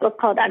have a book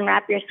called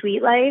Unwrap Your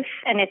Sweet Life,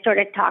 and it sort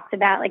of talks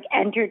about like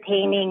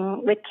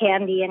entertaining with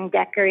candy and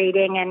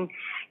decorating. And,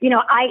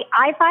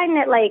 I find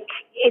that like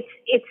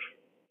it's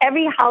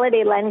every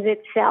holiday lends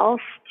itself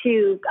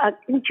to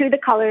the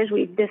colors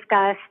we've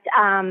discussed,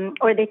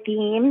 or the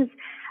themes.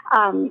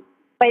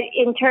 But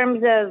in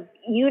terms of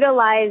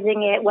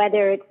utilizing it,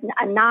 whether it's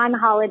a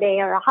non-holiday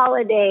or a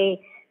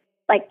holiday,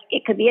 like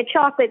it could be a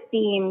chocolate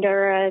themed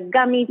or a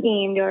gummy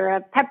themed or a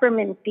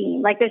peppermint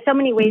themed. Like there's so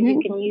many ways you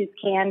can use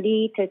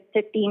candy to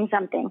theme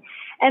something.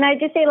 And I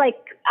just say like,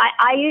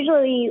 I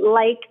usually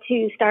like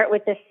to start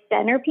with the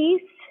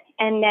centerpiece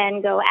and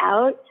then go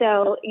out.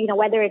 So,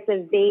 whether it's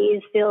a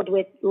vase filled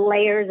with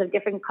layers of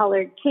different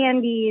colored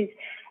candies,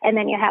 and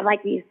then you have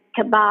like these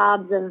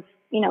kebabs of,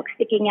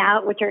 sticking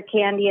out, which are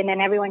candy, and then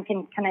everyone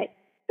can kind of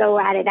go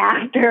at it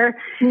after.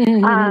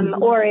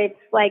 Or it's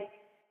like,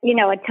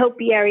 a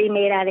topiary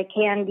made out of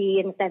candy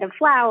instead of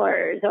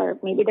flowers, or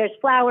maybe there's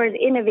flowers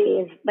in a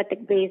vase, but the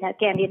vase has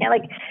candy. And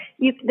like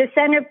the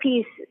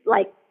centerpiece,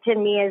 like to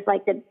me is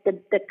like the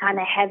kind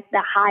of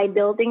the high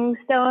building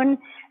stone.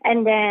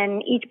 And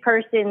then each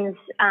person's,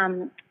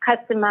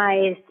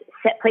 customized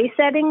place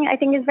setting, I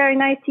think is very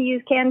nice to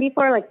use candy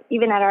for. Like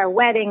even at our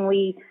wedding,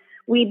 we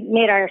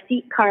made our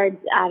seat cards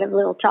out of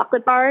little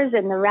chocolate bars,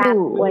 and the wrap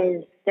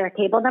was their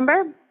table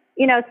number,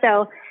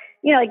 so,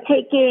 like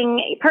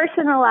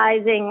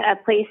personalizing a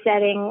place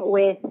setting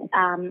with,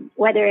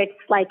 whether it's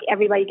like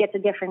everybody gets a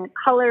different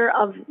color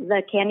of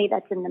the candy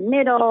that's in the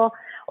middle,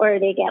 or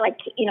they get like,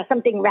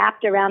 something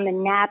wrapped around the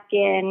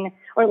napkin,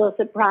 or a little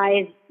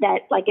surprise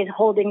that like is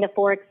holding the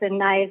forks and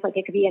knives. Like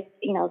it could be,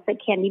 it's like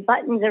candy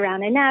buttons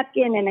around a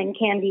napkin and then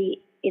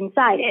candy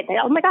inside it.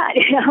 Oh my God,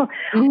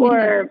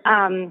 or,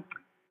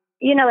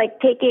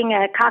 like taking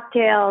a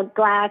cocktail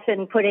glass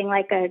and putting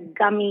like a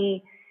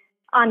gummy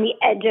on the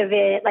edge of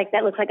it, like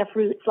that looks like a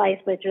fruit slice,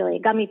 but it's really a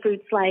gummy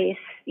fruit slice,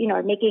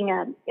 or making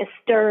a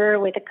stir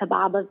with a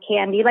kebab of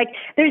candy. Like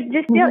there's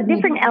just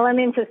different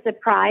elements of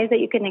surprise that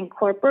you can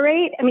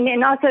incorporate. I mean,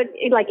 and also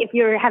like if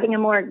you're having a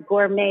more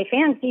gourmet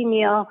fancy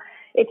meal,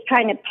 it's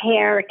trying to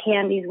pair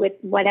candies with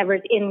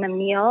whatever's in the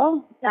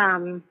meal.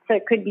 So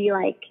it could be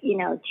like,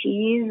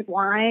 cheese,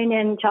 wine,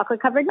 and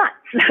chocolate covered nuts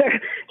or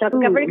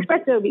chocolate covered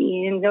espresso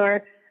beans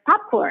or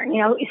popcorn,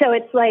 so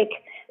it's like,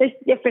 there's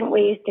different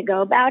ways to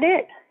go about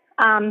it.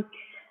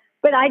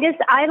 But I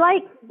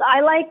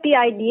like the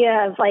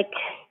idea of like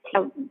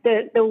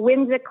the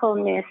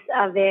whimsicalness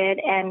of it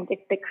and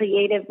the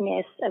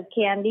creativeness of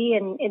candy.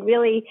 And it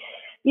really,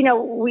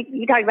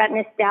 you talk about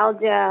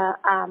nostalgia,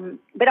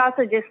 but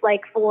also just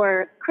like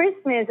for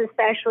Christmas,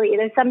 especially,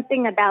 there's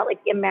something about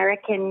like the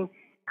American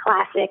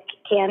classic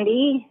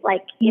candy.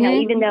 Like,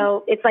 even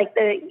though it's like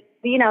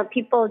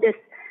people just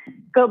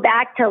go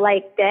back to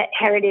like the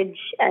heritage,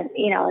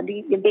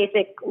 the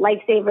basic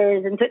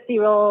Lifesavers and Tootsie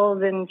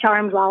Rolls and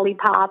Charms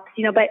lollipops,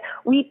 but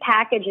we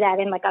package that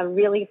in like a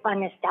really fun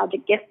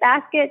nostalgic gift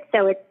basket.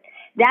 So it's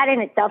that in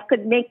itself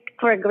could make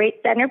for a great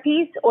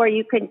centerpiece, or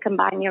you could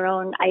combine your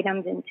own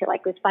items into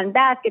like this fun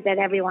basket that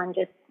everyone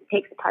just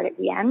takes apart at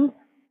the end.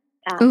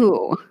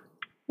 Ooh.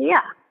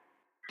 Yeah.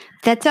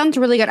 That sounds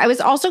really good. I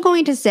was also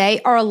going to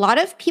say, are a lot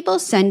of people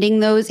sending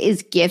those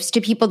as gifts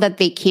to people that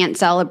they can't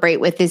celebrate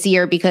with this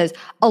year because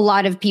a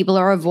lot of people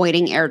are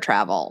avoiding air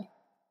travel?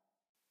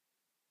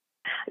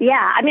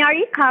 Yeah. I mean, our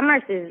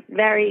e-commerce is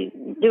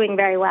doing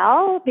very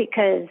well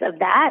because of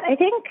that, I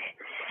think.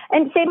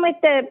 And same with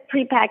the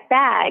pre-packed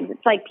bags.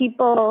 It's like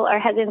people are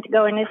hesitant to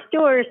go in a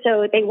store,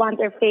 so they want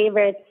their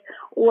favorites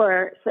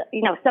or,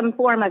 some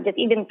form of just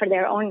even for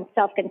their own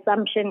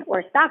self-consumption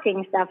or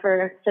stocking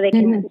stuffer so they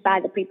can buy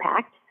the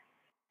pre-packed.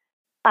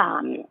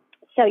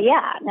 So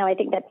yeah, no, I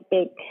think that's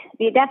big.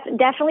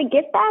 Definitely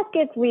gift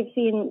baskets we've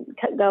seen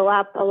go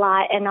up a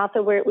lot. And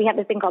also we have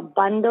this thing called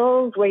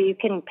bundles where you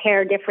can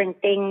pair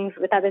different things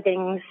with other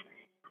things.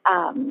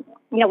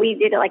 We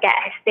did it like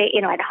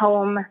at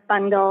home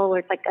bundle where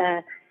it's like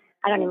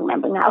I don't even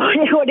remember now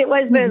what it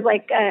was, but it was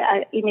like,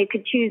 you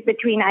could choose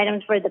between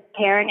items for the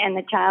parent and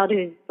the child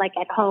who's like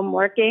at home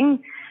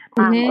working,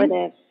 or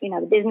the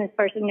business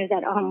person who's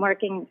at home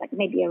working, like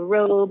maybe a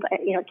robe,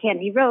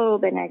 candy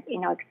robe and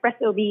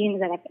espresso beans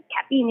that have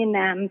caffeine in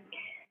them,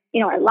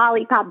 a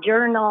lollipop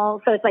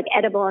journal. So it's like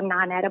edible and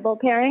non-edible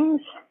pairings.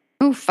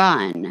 Oh,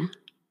 fun.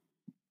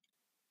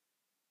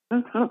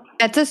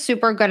 That's a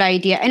super good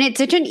idea. And it's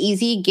such an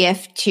easy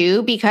gift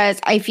too, because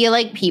I feel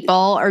like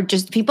people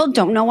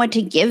don't know what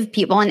to give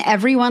people and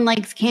everyone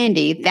likes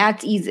candy.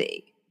 That's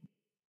easy.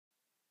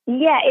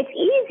 Yeah, it's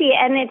easy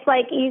and it's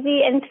like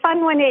easy and it's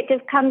fun when it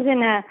just comes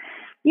in a,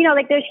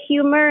 like there's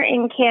humor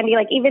in candy,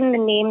 like even the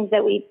names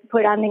that we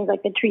put on things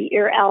like the Treat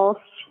Your Elf,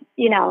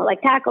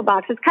 like tackle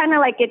box. It's kind of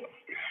like it's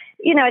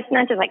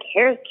not just like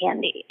here's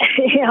candy,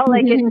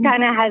 like it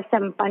kind of has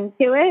some fun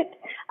to it.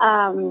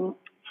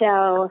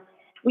 So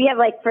we have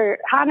like for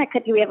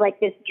Hanukkah too, we have like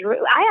this,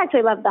 I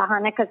actually love the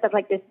Hanukkah stuff,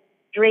 like this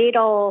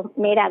dreidel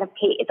made out of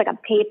paper. It's like a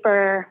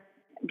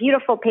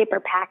beautiful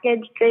paper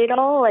package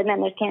dreidel, and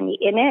then there's candy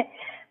in it,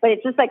 but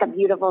it's just like a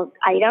beautiful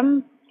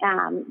item.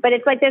 But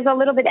it's like there's a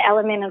little bit of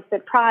element of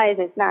surprise.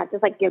 It's not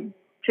just like your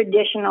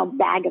traditional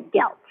bag of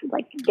gelt.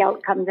 Like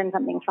gelt comes in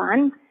something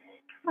fun.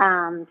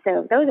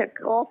 So those are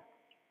cool.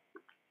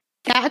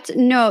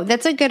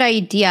 That's a good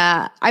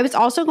idea. I was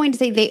also going to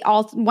say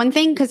one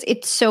thing, because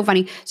it's so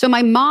funny. So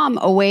my mom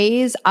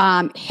always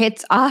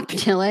hits up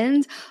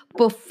Dylan's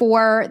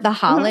before the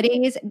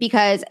holidays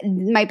because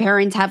my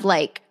parents have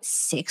like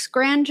 6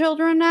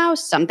 grandchildren now,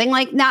 something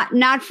like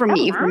not for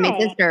me, for my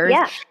sisters.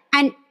 Yeah.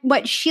 And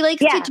what she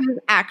likes to do is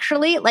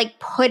actually like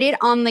put it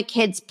on the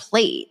kids'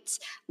 plates,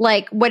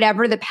 like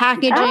whatever the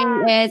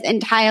packaging is,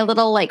 and tie a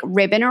little like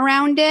ribbon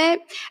around it,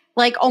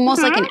 like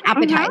almost like an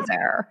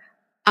appetizer.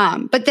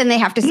 But then they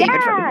have to save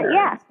it for dessert.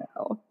 Yeah.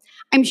 So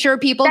I'm sure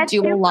people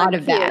do a lot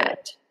of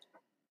that.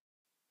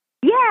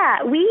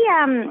 Yeah,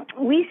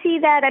 we see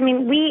that. I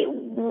mean,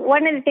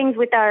 one of the things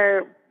with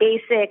our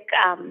basic,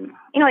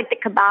 like the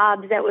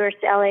kebabs that we're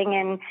selling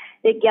and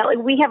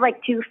we have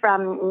like 2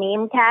 from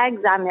name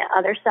tags on the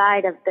other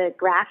side of the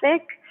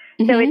graphic.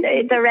 So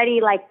it's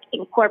already like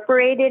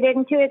incorporated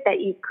into it that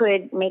you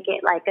could make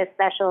it like a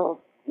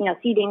special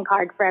seating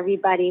card for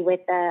everybody with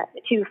the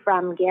 2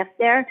 from gift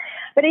there.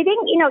 But I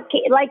think,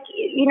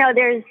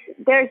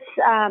 there's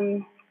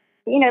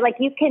like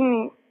you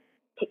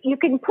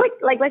can put,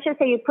 like, let's just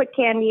say you put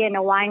candy in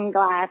a wine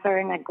glass or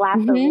in a glass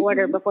of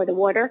water before the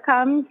water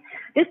comes,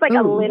 just like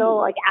a little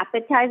like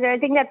appetizer. I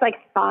think that's like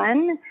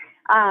fun.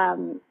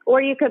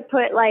 Or you could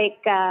put like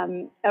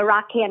a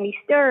rock candy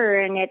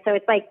stir in it. So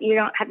it's like, you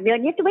don't have to be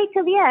like, you have to wait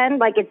till the end.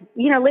 Like it's,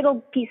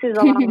 little pieces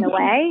along the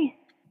way.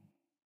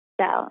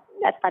 So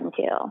that's fun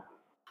too.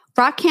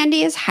 Rock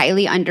candy is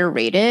highly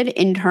underrated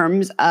in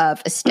terms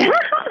of aesthetic.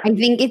 I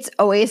think it's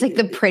always like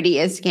the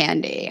prettiest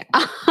candy.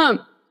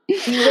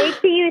 Wait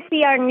till you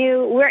see our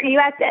new,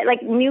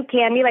 new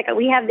candy. Like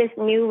we have this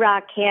new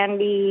rock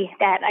candy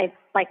that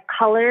like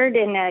colored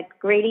in a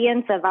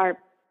gradients of our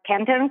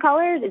Pantone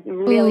colors. It's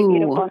really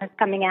beautiful, and it's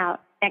coming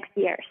out next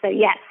year. So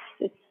yes,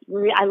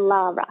 I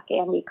love rock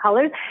candy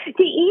colors.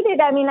 To eat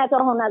it, I mean, that's a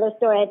whole nother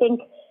story.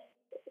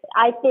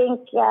 I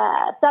think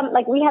some,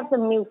 like, we have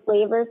some new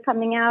flavors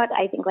coming out.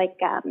 I think like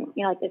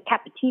like the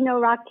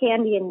cappuccino rock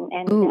candy and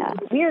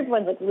weird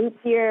ones like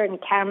root beer and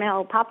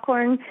caramel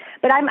popcorn.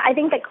 But I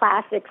think the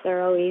classics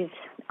are always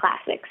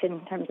classics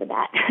in terms of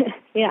that.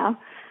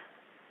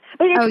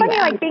 But it's funny,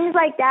 like things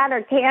like that,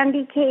 or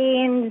candy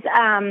canes,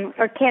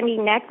 or candy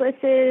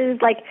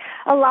necklaces. Like,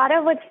 a lot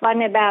of what's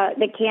fun about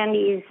the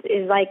candies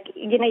is, like,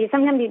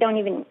 sometimes you don't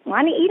even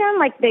want to eat them.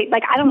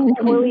 Like I don't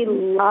totally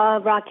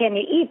love rock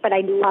candy to eat, but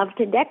I'd love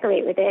to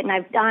decorate with it. And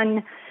I've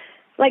done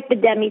like the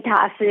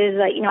demi-tasses,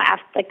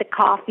 after, like the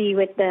coffee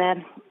with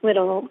the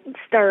little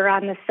stir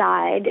on the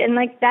side, and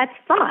like that's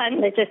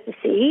fun. It's just to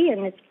see,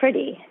 and it's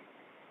pretty.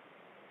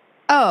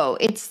 Oh,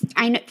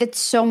 I know it's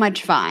so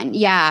much fun.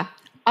 Yeah.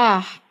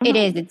 It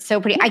is. It's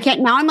so pretty.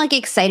 Now I'm like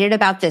excited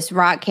about this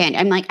rock candy.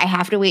 I'm like, I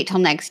have to wait till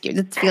next year.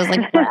 This feels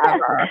like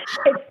forever.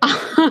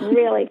 It's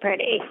really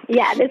pretty.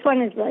 Yeah, this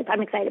one is really,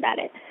 I'm excited about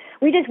it.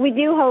 We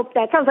do hope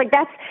that sounds like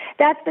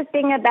that's the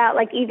thing about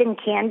like even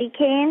candy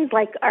canes,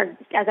 like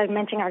as I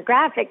mentioned, our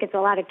graphic, it's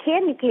a lot of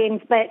candy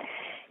canes, but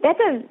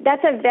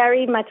that's a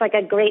very much like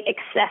a great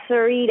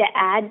accessory to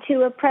add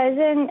to a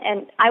present.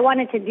 And I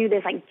wanted to do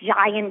this like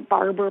giant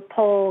barber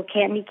pole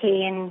candy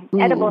cane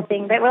edible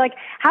thing, but we're like,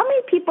 how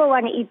many people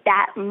want to eat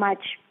that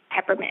much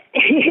peppermint?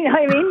 You know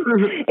what I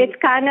mean? It's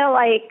kind of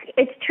like,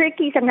 it's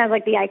tricky sometimes,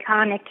 like the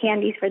iconic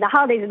candies for the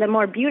holidays, the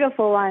more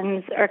beautiful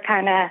ones are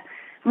kind of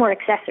more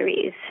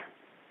accessories.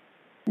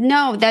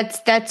 No,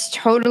 that's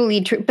totally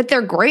true. But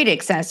they're great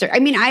accessories. I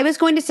mean, I was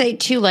going to say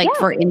too, like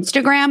for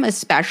Instagram,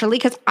 especially,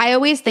 because I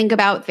always think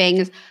about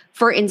things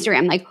for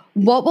Instagram, like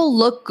what will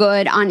look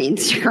good on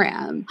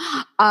Instagram.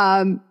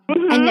 And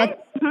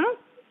that's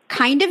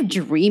kind of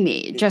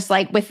dreamy, just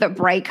like with the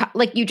bright,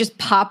 like you just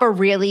pop a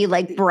really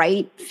like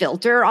bright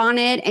filter on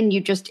it and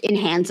you just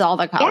enhance all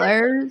the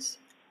colors.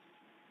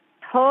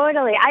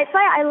 Totally.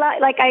 I love,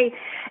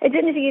 it's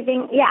interesting you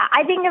think,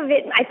 I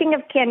think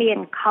of candy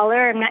in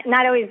color. I'm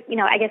not always,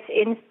 I guess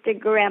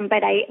Instagram,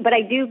 but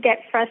I do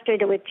get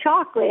frustrated with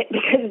chocolate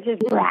because it's just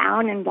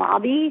brown and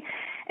blobby.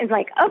 It's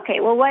like,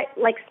 okay, well, what,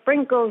 like,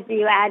 sprinkles do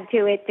you add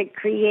to it to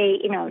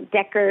create,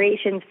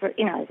 decorations for, is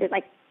it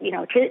like,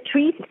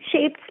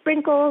 tree-shaped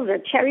sprinkles or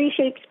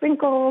cherry-shaped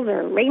sprinkles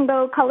or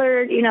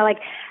rainbow-colored, like,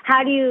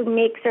 how do you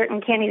make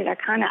certain candies that are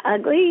kind of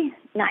ugly?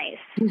 Nice.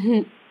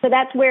 Mm-hmm. So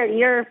that's where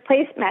your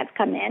placemats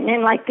come in,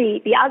 and like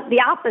the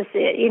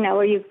opposite,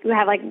 where you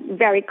have like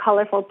very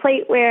colorful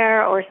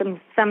plateware or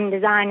some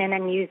design, and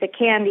then use the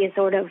candy as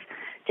sort of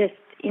just,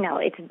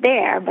 it's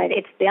there, but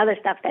it's the other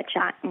stuff that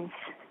shines.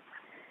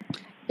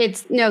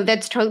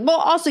 That's totally. Well,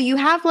 also you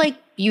have like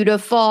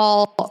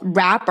beautiful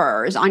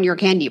wrappers on your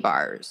candy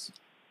bars,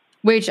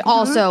 which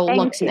also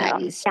looks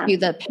nice. Yeah.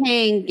 The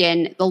pink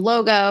and the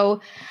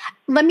logo.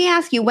 Let me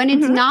ask you, when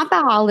it's not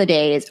the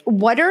holidays,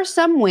 what are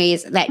some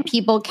ways that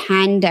people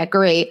can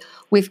decorate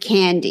with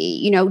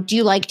candy? Do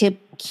you like to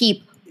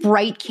keep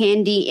bright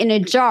candy in a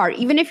jar,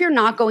 even if you're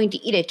not going to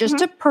eat it, just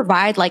to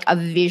provide like a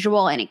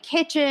visual in a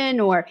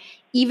kitchen or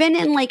even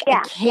in like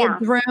a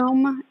kid's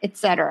room,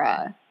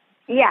 etc.?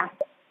 Yeah.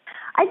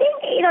 I think,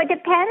 it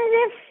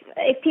depends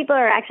if people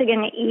are actually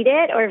going to eat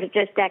it or if it's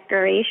just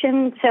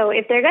decoration. So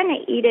if they're going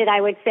to eat it,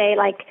 I would say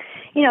like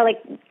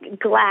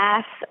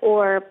glass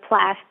or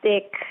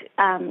plastic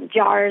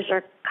jars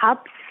or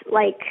cups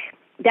like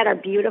that are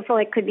beautiful.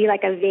 It could be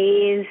like a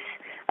vase,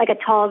 like a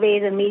tall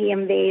vase, a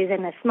medium vase,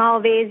 and a small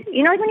vase.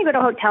 Like when you go to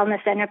a hotel and the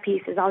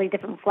centerpiece is all these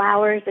different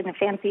flowers in a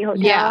fancy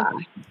hotel. Yeah.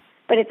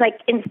 But it's like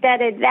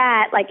instead of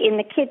that, like in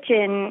the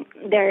kitchen,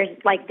 there's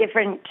like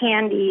different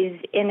candies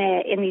in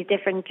these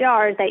different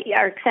jars that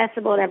are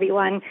accessible to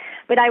everyone.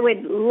 But I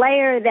would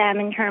layer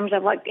them in terms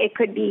of what it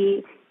could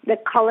be the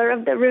color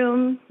of the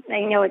room.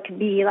 It could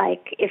be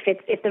like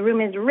if the room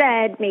is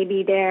red,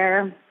 maybe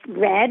they're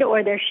red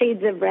or they're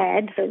shades of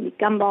red. So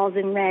gumballs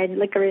in red,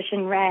 licorice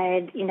in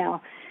red,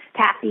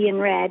 taffy in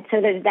red. So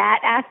there's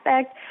that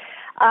aspect.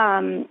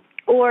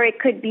 Or it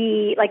could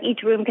be like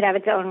each room could have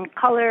its own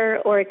color,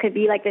 or it could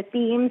be like the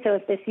theme. So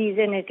if the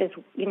season is just,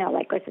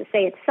 like let's just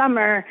say it's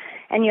summer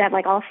and you have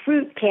like all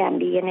fruit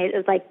candy and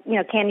it's like,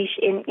 candy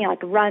in, like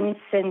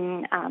runts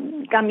and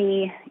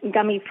gummy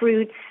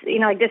fruits,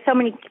 like there's so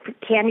many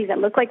candies that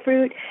look like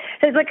fruit.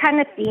 So it's like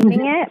kind of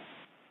theming it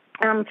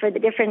for the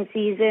different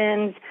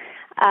seasons.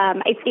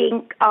 I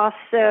think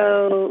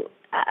also,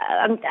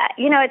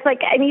 it's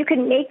like, you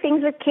can make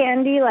things with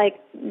candy, like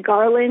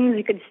garlands.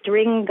 You could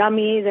string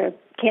gummies or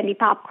candy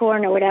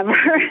popcorn or whatever,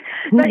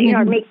 but,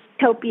 make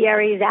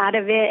topiaries out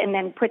of it and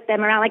then put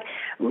them around. Like,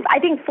 I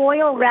think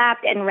foil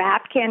wrapped and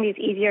wrapped candy is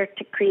easier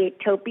to create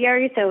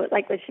topiaries. So,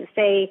 like, let's just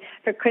say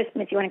for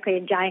Christmas, you want to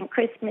create a giant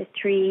Christmas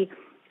tree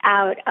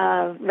out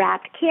of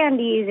wrapped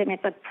candies, and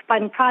it's a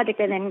fun project,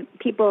 and then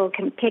people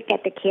can pick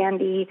at the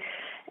candy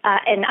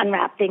and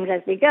unwrap things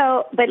as we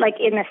go. But like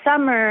in the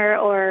summer,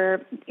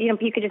 or you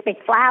could just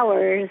make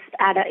flowers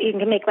you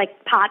can make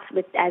like pots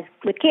with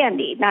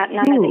candy, not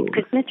as like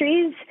Christmas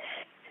trees.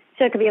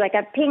 So it could be like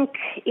a pink,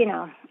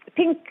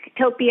 pink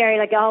topiary,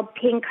 like all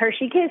pink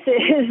Hershey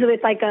Kisses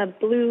with like a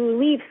blue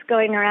leaves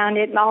going around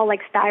it, and all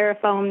like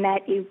styrofoam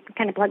that you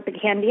kind of plug the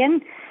candy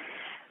in.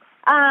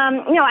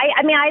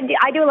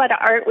 I do a lot of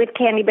art with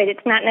candy, but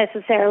it's not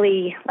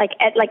necessarily like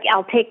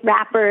I'll take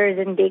wrappers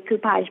and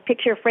decoupage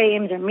picture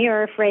frames or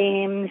mirror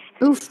frames.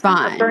 Ooh,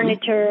 fun.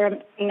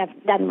 Furniture,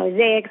 I've done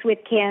mosaics with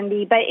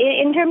candy. But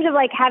in terms of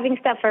like having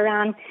stuff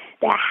around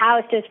the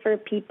house just for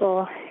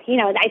people,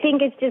 I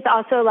think it's just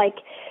also like,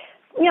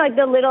 like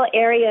the little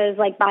areas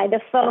like by the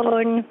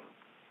phone.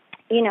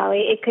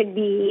 It could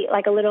be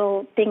like a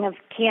little thing of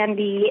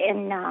candy,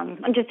 and I'm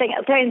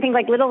trying to think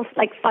like little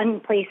like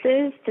fun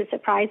places to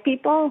surprise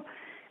people.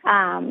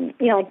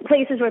 Like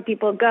places where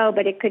people go,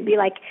 but it could be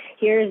like,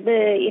 here's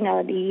there's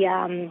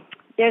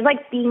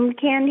like themed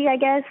candy, I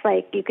guess.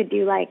 Like you could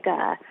do like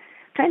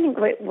trying to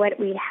think what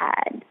we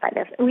had by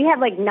this. We have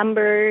like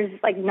numbers,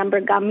 like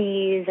number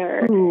gummies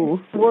or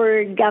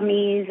word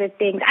gummies or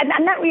things.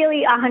 I'm not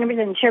really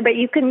 100% sure, but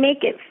you can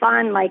make it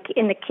fun. Like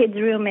in the kids'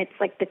 room, it's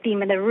like the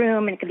theme of the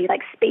room, and it could be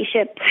like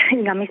spaceships,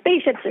 gummy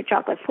spaceships, or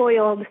chocolate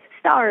foiled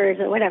stars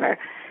or whatever.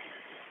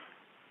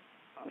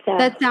 So.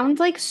 That sounds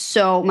like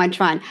so much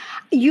fun.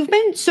 You've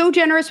been so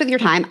generous with your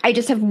time. I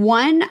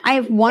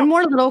have one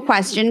more little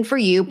question for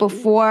you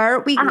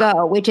before we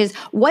go, which is,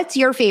 what's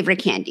your favorite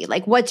candy?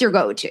 Like, what's your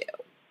go-to?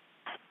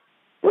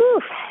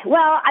 Oof.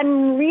 Well,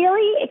 I'm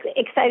really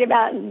excited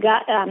about,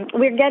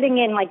 we're getting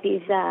in like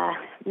these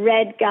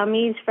red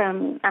gummies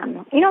from,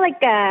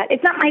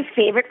 it's not my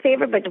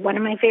favorite, but one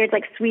of my favorites,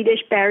 like Swedish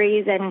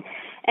berries and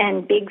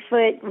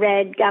Bigfoot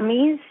red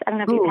gummies. I don't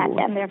know if you've had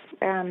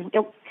them.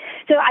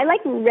 So I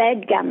like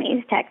red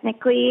gummies,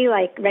 technically,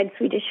 like red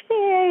Swedish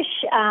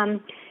fish,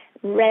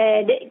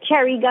 red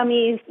cherry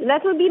gummies.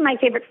 That would be my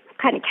favorite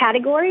kind of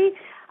category.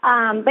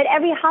 But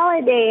every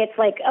holiday, it's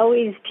like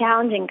always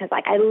challenging because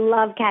like I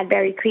love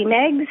Cadbury cream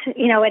eggs,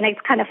 and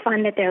it's kind of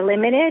fun that they're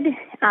limited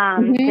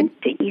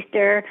to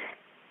Easter.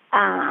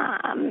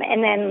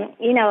 And then,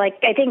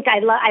 I think I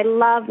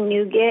love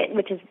nougat,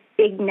 which is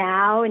big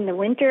now in the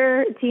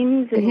winter, it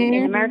seems,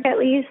 in America at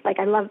least. Like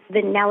I love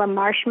vanilla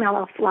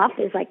marshmallow fluff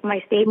is like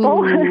my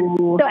staple.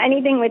 So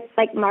anything with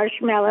like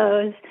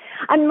marshmallows.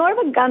 I'm more of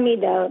a gummy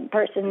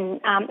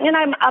person,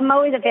 and I'm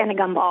always a fan of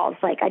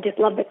gumballs. Like I just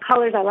love the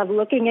colors. I love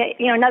looking at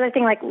another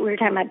thing, like we were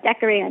talking about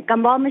decorating.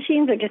 Gumball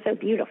machines are just so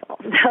beautiful.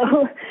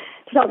 So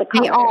just all the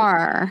colors. They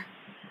are.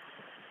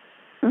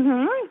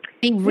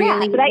 They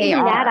really. But they even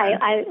are. that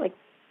I like.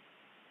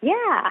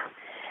 Yeah.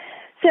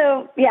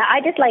 So yeah,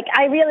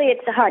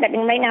 it's hard. I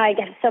mean, right now I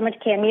get so much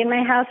candy in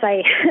my house.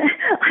 I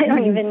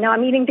don't even know.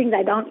 I'm eating things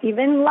I don't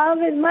even love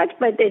as much,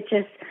 but it's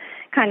just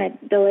kind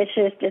of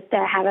delicious just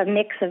to have a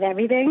mix of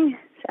everything.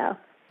 So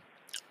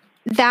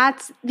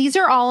these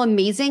are all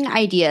amazing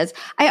ideas.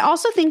 I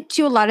also think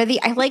too,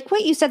 I like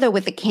what you said though,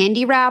 with the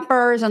candy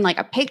wrappers and like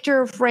a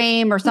picture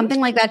frame or something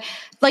like that,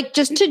 like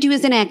just to do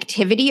as an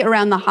activity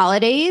around the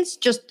holidays,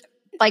 just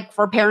like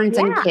for parents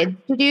and kids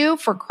to do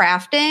for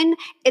crafting.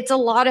 It's a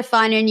lot of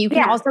fun, and you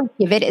can also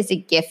give it as a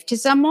gift to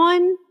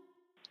someone.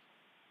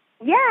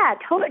 Yeah,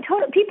 totally.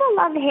 People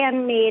love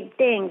handmade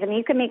things. I mean,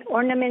 you can make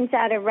ornaments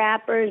out of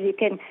wrappers. You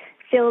can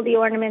fill the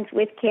ornaments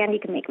with candy. You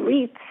can make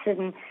wreaths,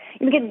 and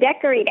you can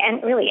decorate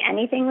really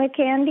anything with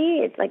candy.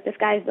 It's like the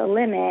sky's the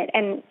limit.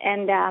 And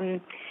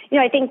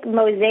I think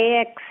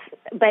mosaics,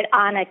 but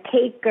on a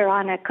cake or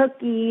on a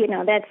cookie,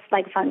 that's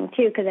like fun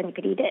too, because then you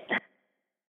could eat it.